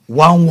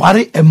wan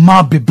ware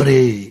ema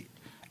bebre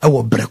e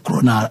wo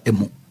brekro na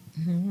emu.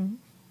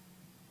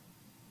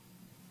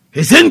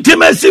 His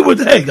intimacy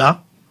with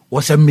Hagar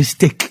was a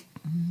mistake.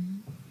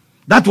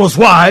 That was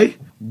why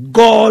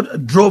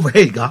God drove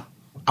Hagar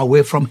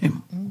away from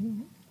him.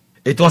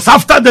 It was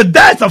after the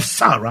death of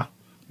Sarah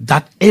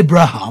that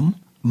Abraham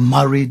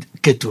married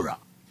Keturah.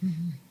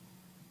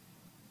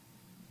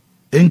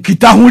 In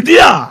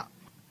Kitahudia,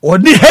 or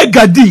the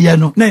Hagar di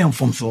yeno na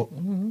yamfom so.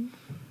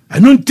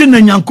 Enu nti na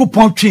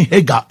Nyankopon twe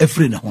Hagar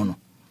efri ne ho no.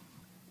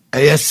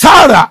 Eye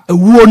Sarah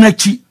ewuo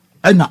nachi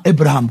na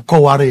Abraham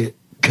koware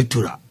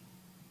Keturah.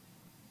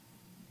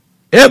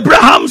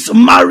 Abraham's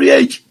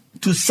marriage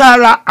to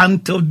Sarah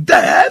until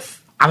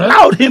death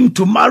allowed him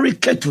to marry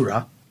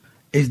Keturah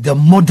is the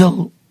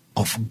model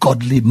of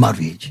godly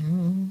marriage.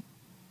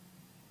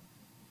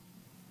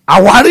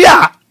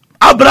 Awaria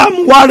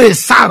Abraham ware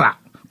Sarah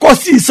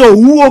kosi so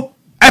wo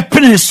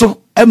epene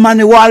so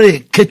emane ware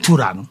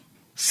Keturah no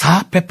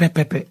sa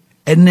pepe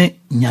ene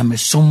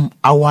nyamesom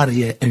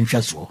aware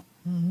enhweso.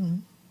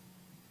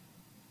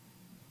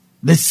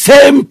 The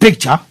same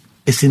picture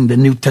is in the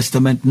New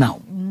Testament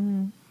now.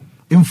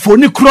 In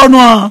Foni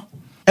Krono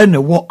ene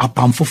wo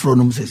apamfofro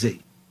no say.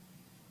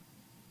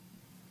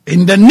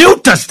 In the New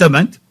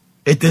Testament,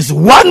 it is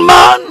one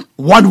man,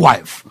 one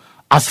wife,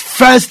 as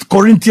 1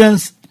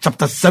 Corinthians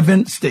chapter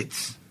 7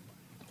 states.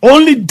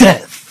 Only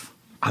death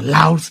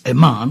allows a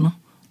man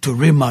to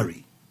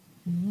remarry.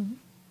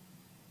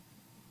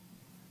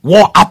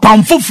 Wo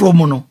apamfofro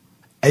mo no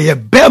eye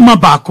bema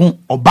baako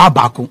oba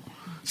baako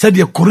said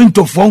the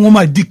Corintho fo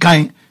nwoma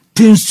dikan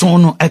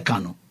tinson no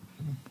eka no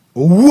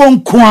owuo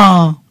nko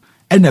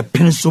a na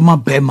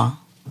pensoma bema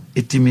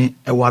etimi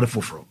eware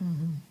foforo.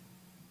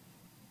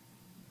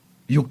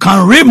 You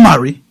can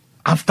remarry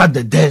after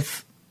the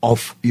death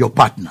of your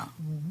partner.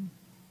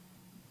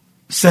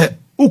 Say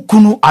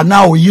ukunu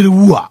ana oyiri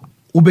wu a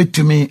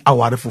ubetumi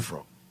aware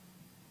foforo.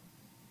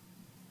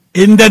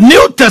 In the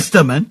New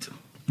Testament,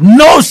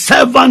 no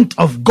servant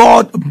of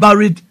God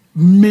married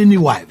many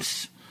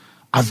wives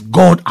as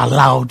God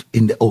allowed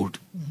in the Old.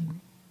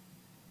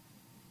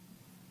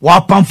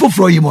 Wa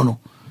pamfoforo yimono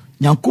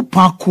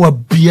Nyankopon ko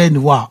bia ni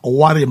wa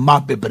oware ma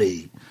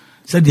bebre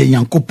said the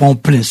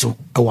Nyankopon prince e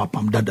wa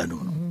pam dada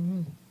no.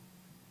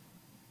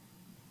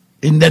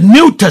 In the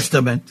New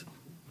Testament,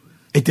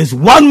 it is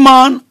one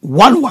man,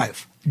 one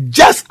wife,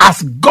 just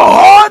as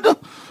God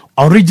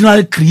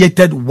originally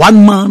created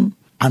one man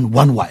and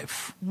one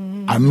wife.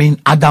 I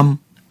mean Adam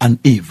and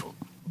Eve.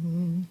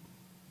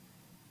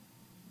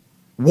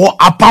 Wo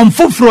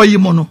apamfoforo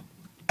yimono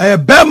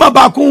bema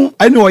baako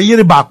ene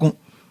oyire baako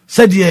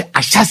said ye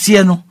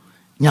ahyase no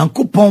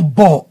Nyankopon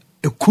bo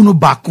ekunu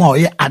baako a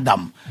oye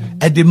Adam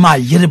ede ma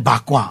yire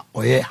baako a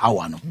oye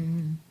Hawa no.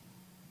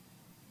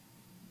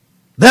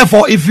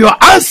 Therefore, if your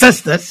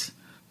ancestors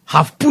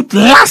have put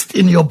lust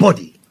in your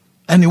body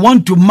and you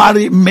want to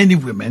marry many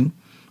women,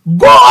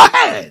 go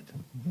ahead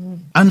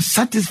and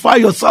satisfy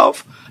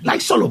yourself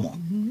like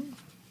Solomon.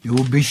 You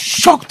will be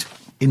shocked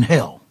in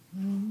hell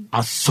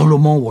as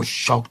Solomon was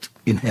shocked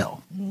in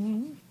hell.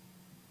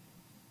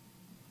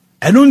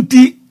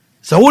 Enunti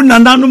se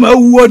wonananu ma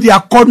wuo di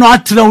akono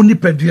atra oni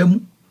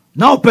peduam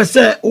na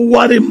opese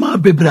ware ma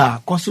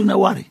bebra koso na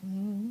ware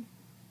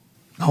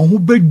na ho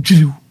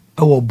bedwiriw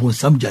e wo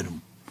bonsam janum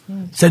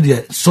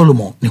said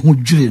Solomon ne ho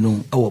dwiri no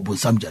e wo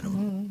bonsam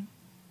janum.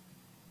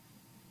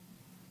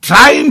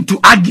 Trying to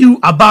argue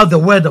about the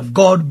word of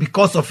God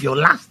because of your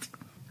lust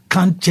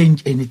can't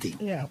change anything.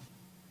 Yeah.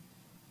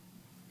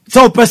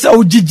 So person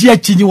ojiji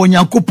achini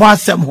wonyankopon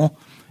asem ho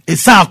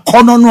esa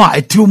akono no a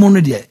etimu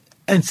no de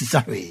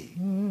ensisa hwe.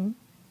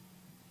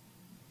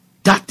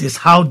 That is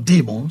how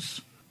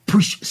demons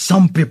push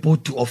some people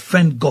to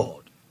offend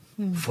God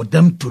for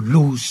them to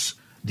lose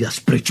their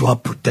spiritual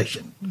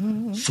protection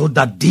so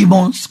that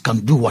demons can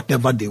do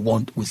whatever they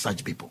want with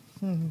such people.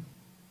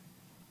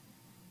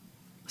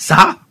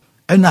 Sa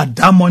ena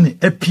damoni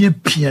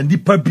epie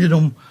nipa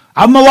binom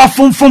ama wa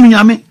fonfom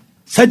nyame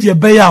said ye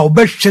beya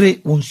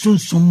obehwere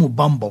wonsunsun mu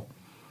bambo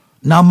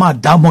na ma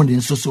damoni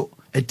nsoso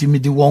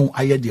etimidi won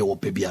ayede wo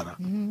pebiara.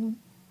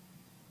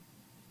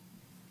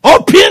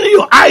 Open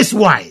your eyes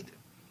wide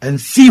and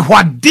see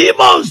what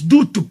demons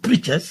do to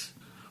preachers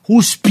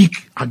who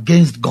speak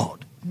against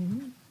God.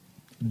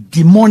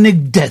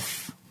 Demonic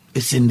death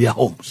is in their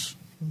homes.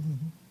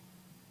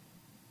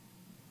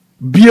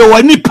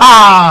 Biowani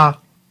pa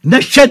ne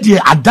hwede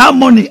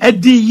adamoni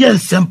edi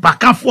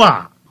yensempakafo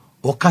a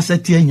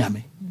okaseti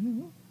enyame.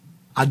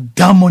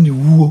 Adamoni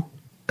wuo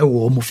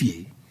ewo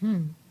omofie.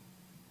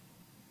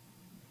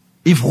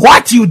 If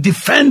what you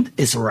defend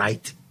is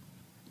right,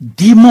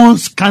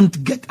 demons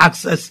can't get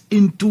access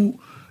into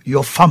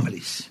your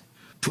families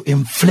to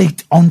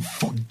inflict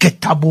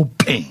unforgettable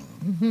pain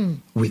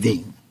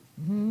within.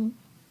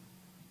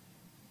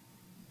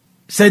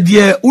 Said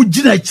ye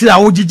ujina chira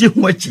ojiji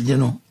ho achije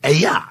no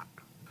eya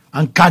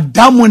anka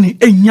damoni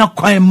enya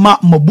kwan ma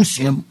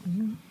mabusiem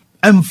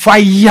emfa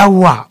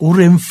yawa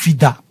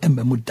uremfida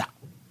ememuda.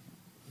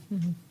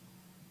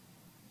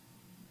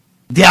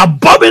 The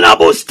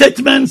abominable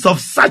statements of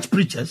such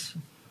preachers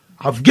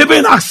have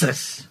given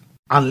access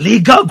and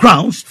legal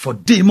grounds for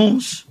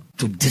demons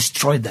to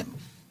destroy them.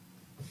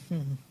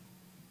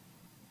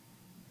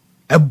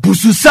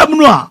 Ebususem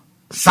no a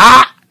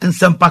sa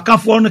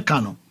nsempakafo no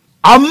kano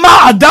ama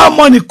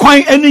adamoni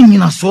kwan eni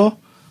nyinaso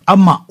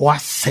ama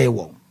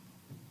wasewo.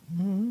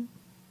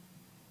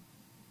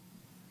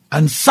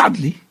 And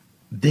sadly,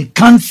 they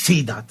can't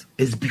see that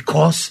it's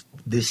because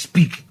they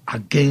speak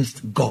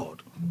against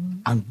God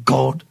and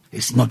God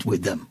is not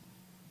with them.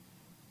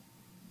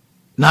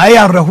 Na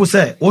ya rehu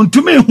se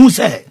ontumi hu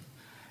se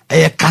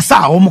eye kasa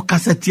a omo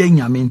kasa tie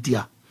nyame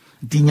ntia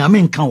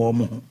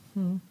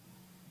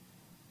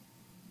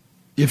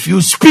If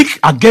you speak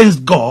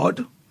against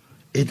God,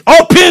 it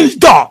opens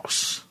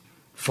doors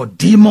for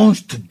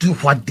demons to do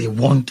what they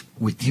want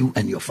with you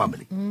and your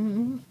family.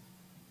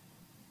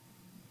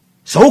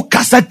 So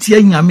kasa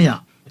tie nyame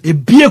a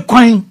ebie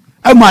kwan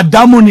e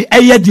madamu ni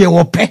eye de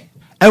wo pe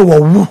e wo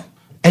wu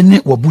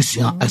ene wo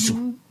busua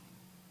aso.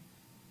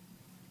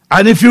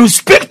 And if you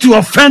speak to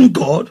offend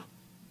God,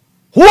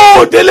 who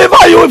will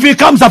deliver you if he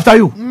comes after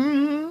you?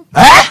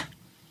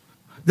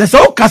 There's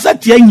all kasa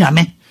tie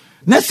nyame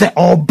na se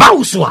oba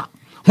wo so a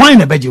hwan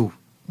na beje wo?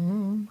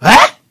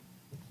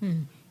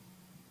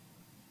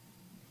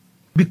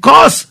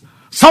 Because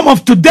some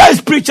of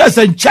today's preachers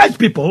and church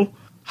people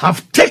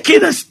have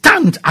taken a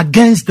stand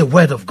against the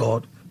word of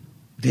God.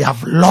 They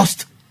have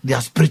lost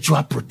their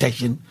spiritual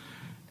protection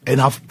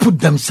and have put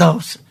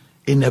themselves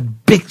in a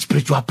big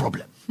spiritual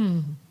problem.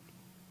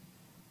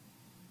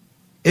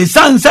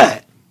 Esan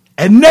se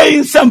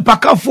ene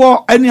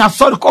nsempakafo ene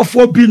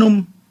asorikofo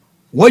binum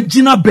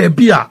wagina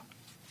baby a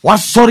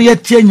wasori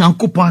etie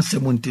nyankopon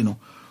asemunti no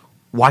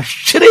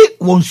wahwere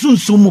won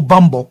sunsumu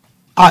bambo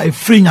a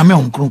efri nyame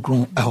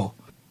onkronkron eho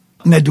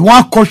na de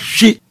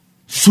wakɔhwe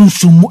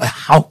sunsumu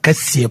ehaw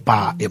kɛseɛ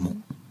paa emu.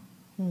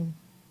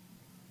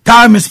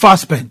 Time is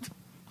fast spent.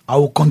 I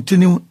will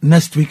continue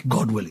next week,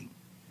 God willing.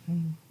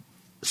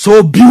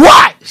 So be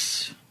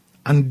wise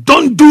and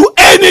don't do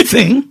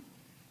anything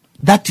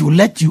that will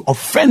let you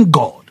offend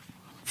God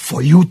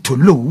for you to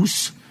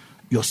lose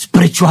your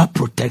spiritual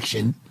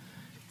protection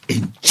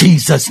in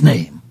Jesus'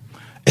 name.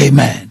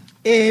 Amen.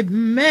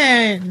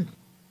 Amen.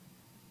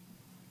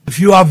 If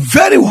you are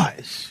very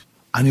wise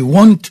and you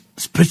want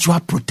spiritual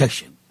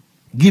protection,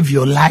 give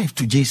your life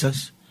to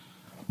Jesus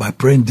by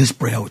praying this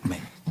prayer with me.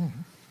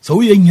 So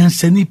we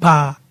nyansani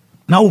pa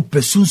na wo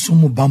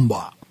pesunsumu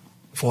bamba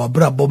for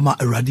abra boma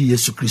eradi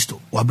Yesu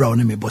Kristo wabra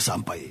one me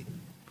bosampaye.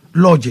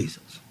 Lord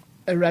Jesus,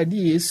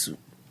 eradi Yesu,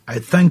 I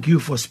thank you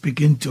for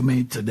speaking to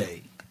me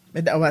today.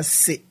 Meda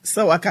wase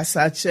sa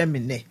wakasa akyere me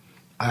ne.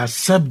 I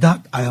accept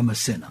that I am a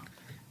sinner.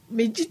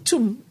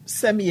 Mejitum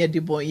se me yedi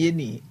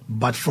bonyeni.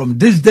 But from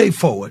this day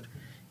forward,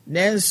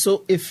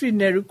 nenso efri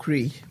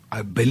nerukri,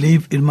 I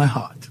believe in my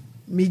heart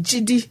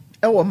mijidi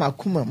ewo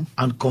makumam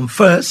and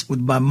confess with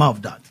my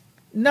mouth that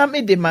na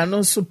me de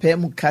manon so pe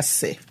mu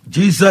kase.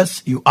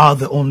 Jesus, you are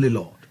the only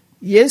Lord.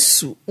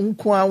 Yesu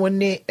nko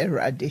awone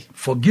erade.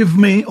 Forgive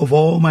me of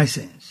all my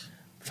sins.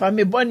 Fa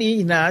me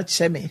boni na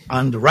ache me.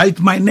 And write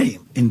my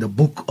name in the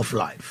book of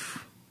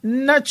life.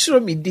 Na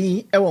chiro me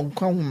din ewo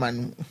nkwa homa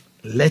no.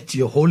 Let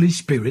your Holy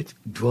Spirit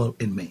dwell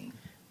in me.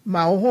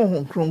 Ma wo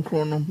honhom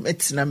kronkron no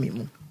metina me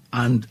mu.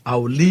 And I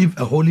will live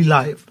a holy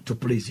life to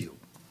please you.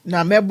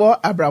 Na mebo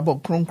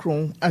abrabo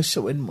kronkron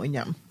ahyewen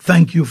monyam.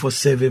 Thank you for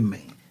saving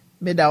me.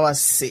 Meda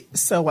wase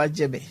sa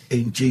wajebe.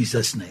 In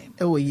Jesus' name.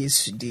 Ewo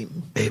Yesu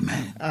dim.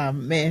 Amen.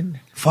 Amen.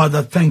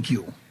 Father, thank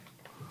you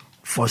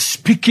for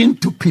speaking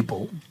to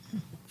people,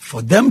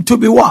 for them to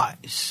be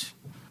wise,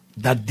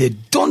 that they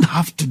don't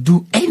have to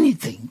do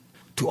anything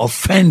to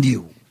offend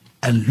you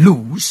and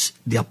lose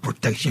their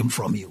protection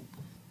from you.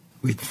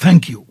 We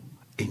thank you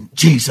in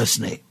Jesus'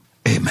 name.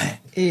 Amen.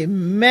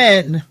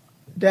 Amen.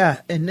 Da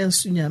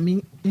enensu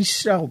nyami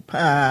nhyira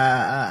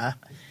pa.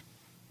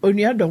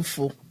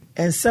 Onuadofo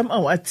ensem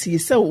awati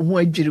se wo ho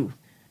adwiri.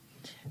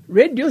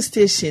 Radio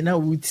station na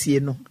wutie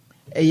no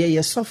eye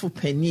yesofo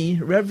pani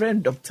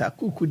Reverend Dr.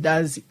 Kuuku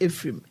Dadzie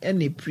Ephraim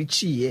ene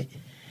preachie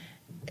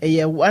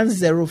eye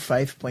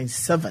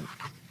 105.7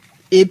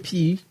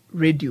 AP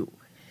radio.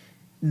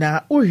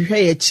 Na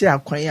ohwehwe ye kira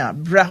kwan a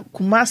bra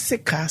Kumasi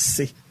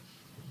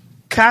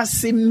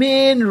Kaase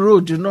main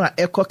road no a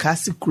eko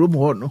Kaase krom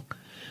ho no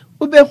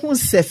ubehu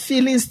se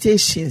filling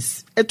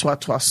stations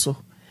etoatoa so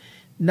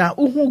na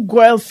uhu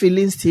Goil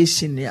filling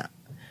station ya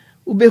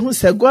ubehu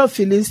se Goil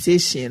filling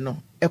station no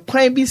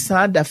ekwan bi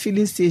san da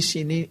filling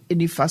station ni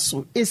enifa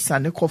so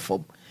esane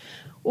kofom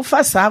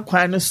ufa saa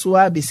kwan no so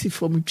a besi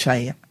fom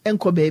twan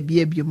enko ba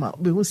bia bioma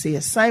ubehu se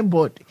ye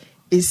signboard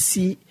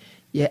esi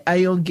ye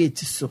iron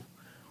gate so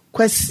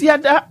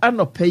kwasiada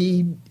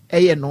anopai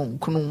eye no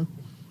nkunu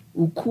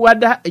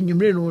ukuada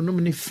enyumre no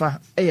num ne fa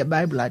eye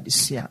Bible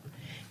adesua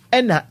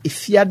ena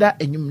ifiada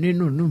enyumre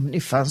no num ne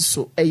fa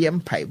so eye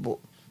mpaibo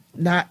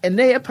na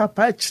ene ye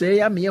papa kire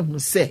ya me hu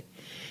se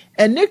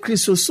ene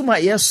Kristo suma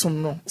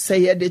yesom no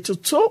se ye de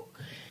toto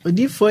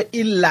odifo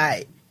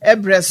Eli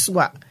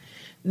ebreswa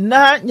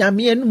na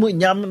nyame enmu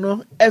nyam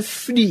no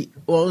afri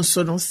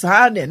onso no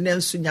saa na ene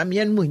nso nyame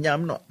enmu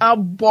nyam no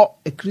abo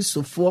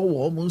ekristofo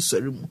wo mo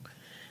nsori mu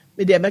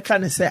me de meka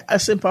ne se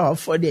asempa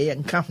for de ye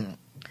nka ho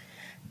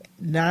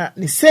na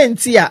ne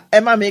senti a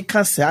ema me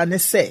ka saa ne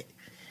se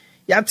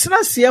ya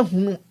tena se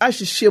ehunu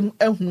ahwehwem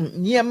ehunu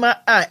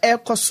niema a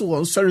ekoso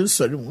won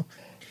sori mu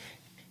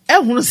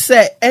ehunu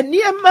se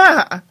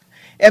eniema a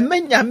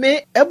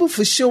emenyame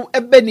ebufushew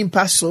ebe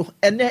nimpa so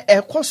ene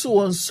ekoso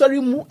won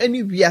sori mu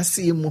eni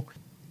wiase mu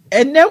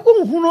ene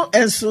uhunu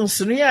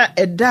ensonsere a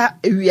eda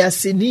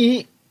wiase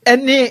ni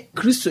ene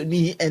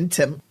kristoni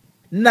entem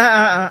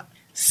na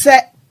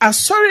se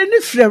asori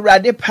ne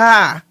frewrade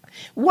pa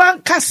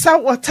One kasa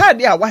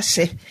watade a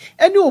washe.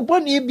 Any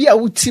uboni be a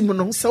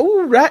utimuno,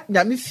 so rat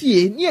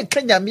yamifie, near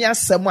Kenyamia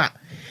Sama.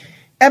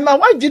 And my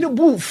wife didn't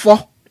boo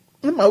for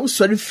my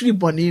sorry free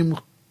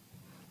bonim.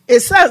 A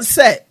son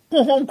said,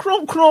 home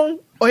cron,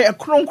 or a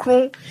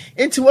cron,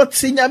 into what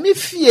sinyami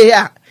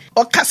fear,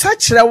 or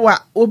casachra,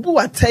 or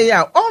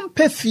buatea, on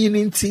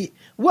pefining tea,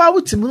 while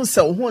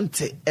utimunsa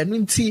wanted, and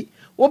in tea,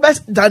 or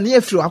best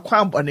Daniel through a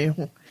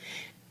quambone.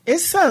 A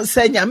son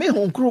said, Yami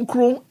home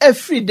cron,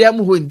 every damn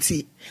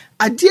winty.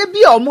 A dear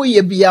be almost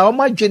ye be our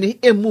my journey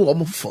a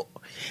more for.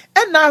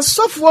 And now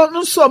software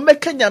no so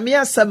make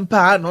Yamia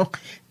Sampano,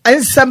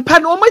 and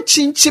Sampano my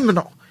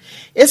chinchimino.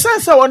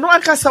 Esansa wano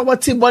akasa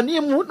wati boni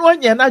mu no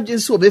anya na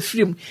dwenso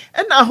obefrim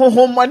na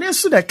hohomane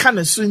so da ka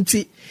ne so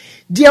nti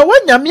de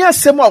wanyame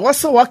asem a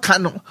wose waka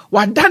no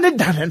wadane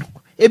dane no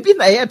ebi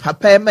na ye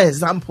papa ma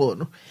example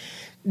no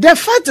the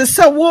fact is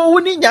say wo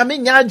ni nyame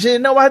nyaagye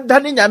na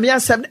wadane nyame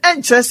asem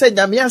enkyere say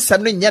nyame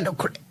asem no nye no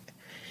kore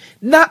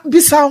na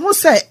bisa ho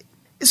say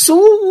so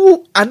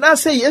wu ana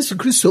say Yesu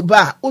Kristo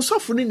ba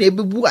osofo ni na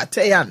ebebu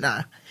ataya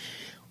na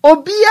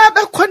obia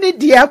bekone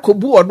dia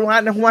akobu ono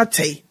ane ho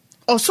atay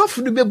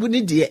osofo no bebu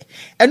ni de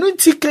enu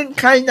nti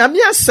kenkan nyame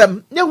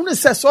asem ne hunu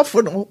se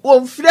sofo no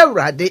omfiri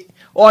awrade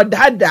o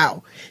dada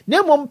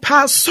ne mom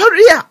pa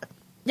sorry a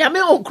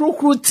nyame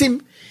okrokro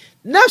tim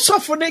na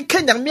sofo ne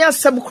nyame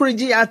asem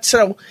krogi a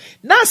kyerɛw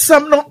na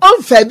asem no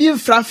omfa bi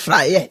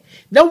mfrafra ye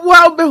na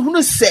wa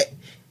obehunu se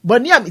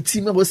boni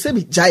amiti me bo se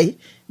bi jai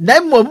na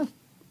mom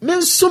me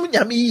nsum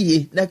nyame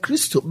yiye na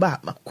Kristo ba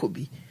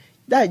makobi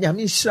da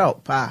nyame hyira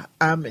pa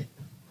amen.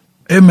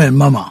 Amen,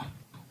 mama.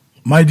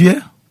 My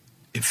dear,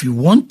 if you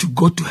want to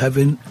go to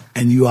heaven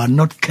and you are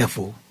not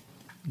careful,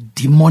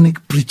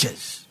 demonic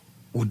preachers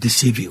will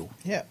deceive you.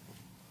 Yeah.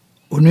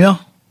 Unia,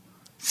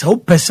 so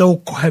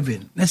person go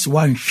heaven. That's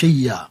why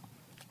share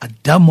a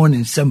demon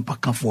in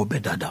sempaka for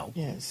better down.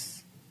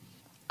 Yes.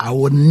 I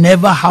will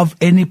never have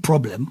any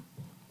problem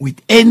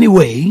with any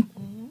way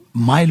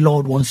my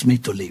Lord wants me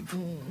to live.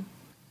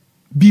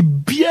 Be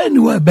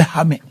anywhere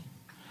behame.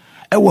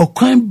 I will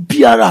climb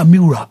biara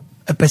miura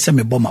a person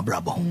me bomba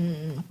brabo.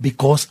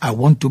 Because I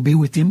want to be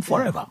with him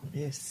forever.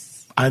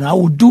 Yes. And I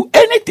will do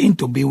anything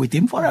to be with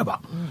him forever.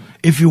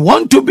 If you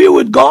want to be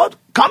with God,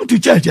 come to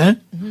church.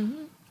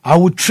 I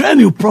will train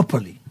you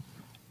properly.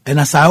 And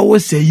as I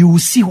always say, you will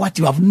see what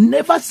you have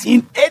never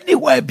seen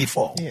anywhere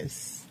before.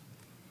 Yes.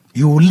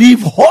 You will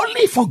live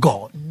wholly for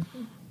God.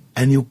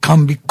 And you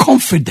can be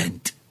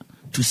confident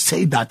to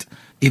say that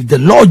if the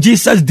Lord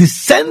Jesus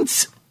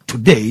descends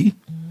today,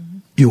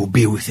 you will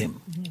be with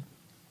him.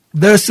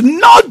 There's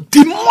no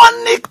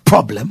demonic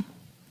problem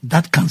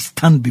that can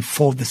stand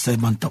before the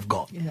servant of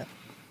God. Yeah.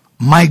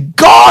 My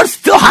God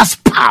still has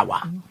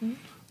power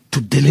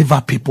to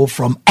deliver people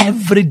from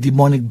every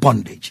demonic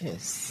bondage.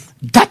 Yes.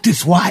 That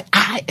is why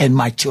I and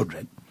my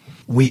children,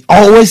 we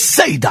always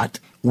say that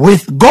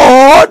with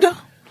God,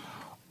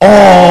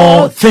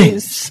 all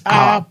things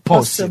are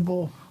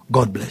possible.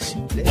 God bless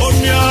you.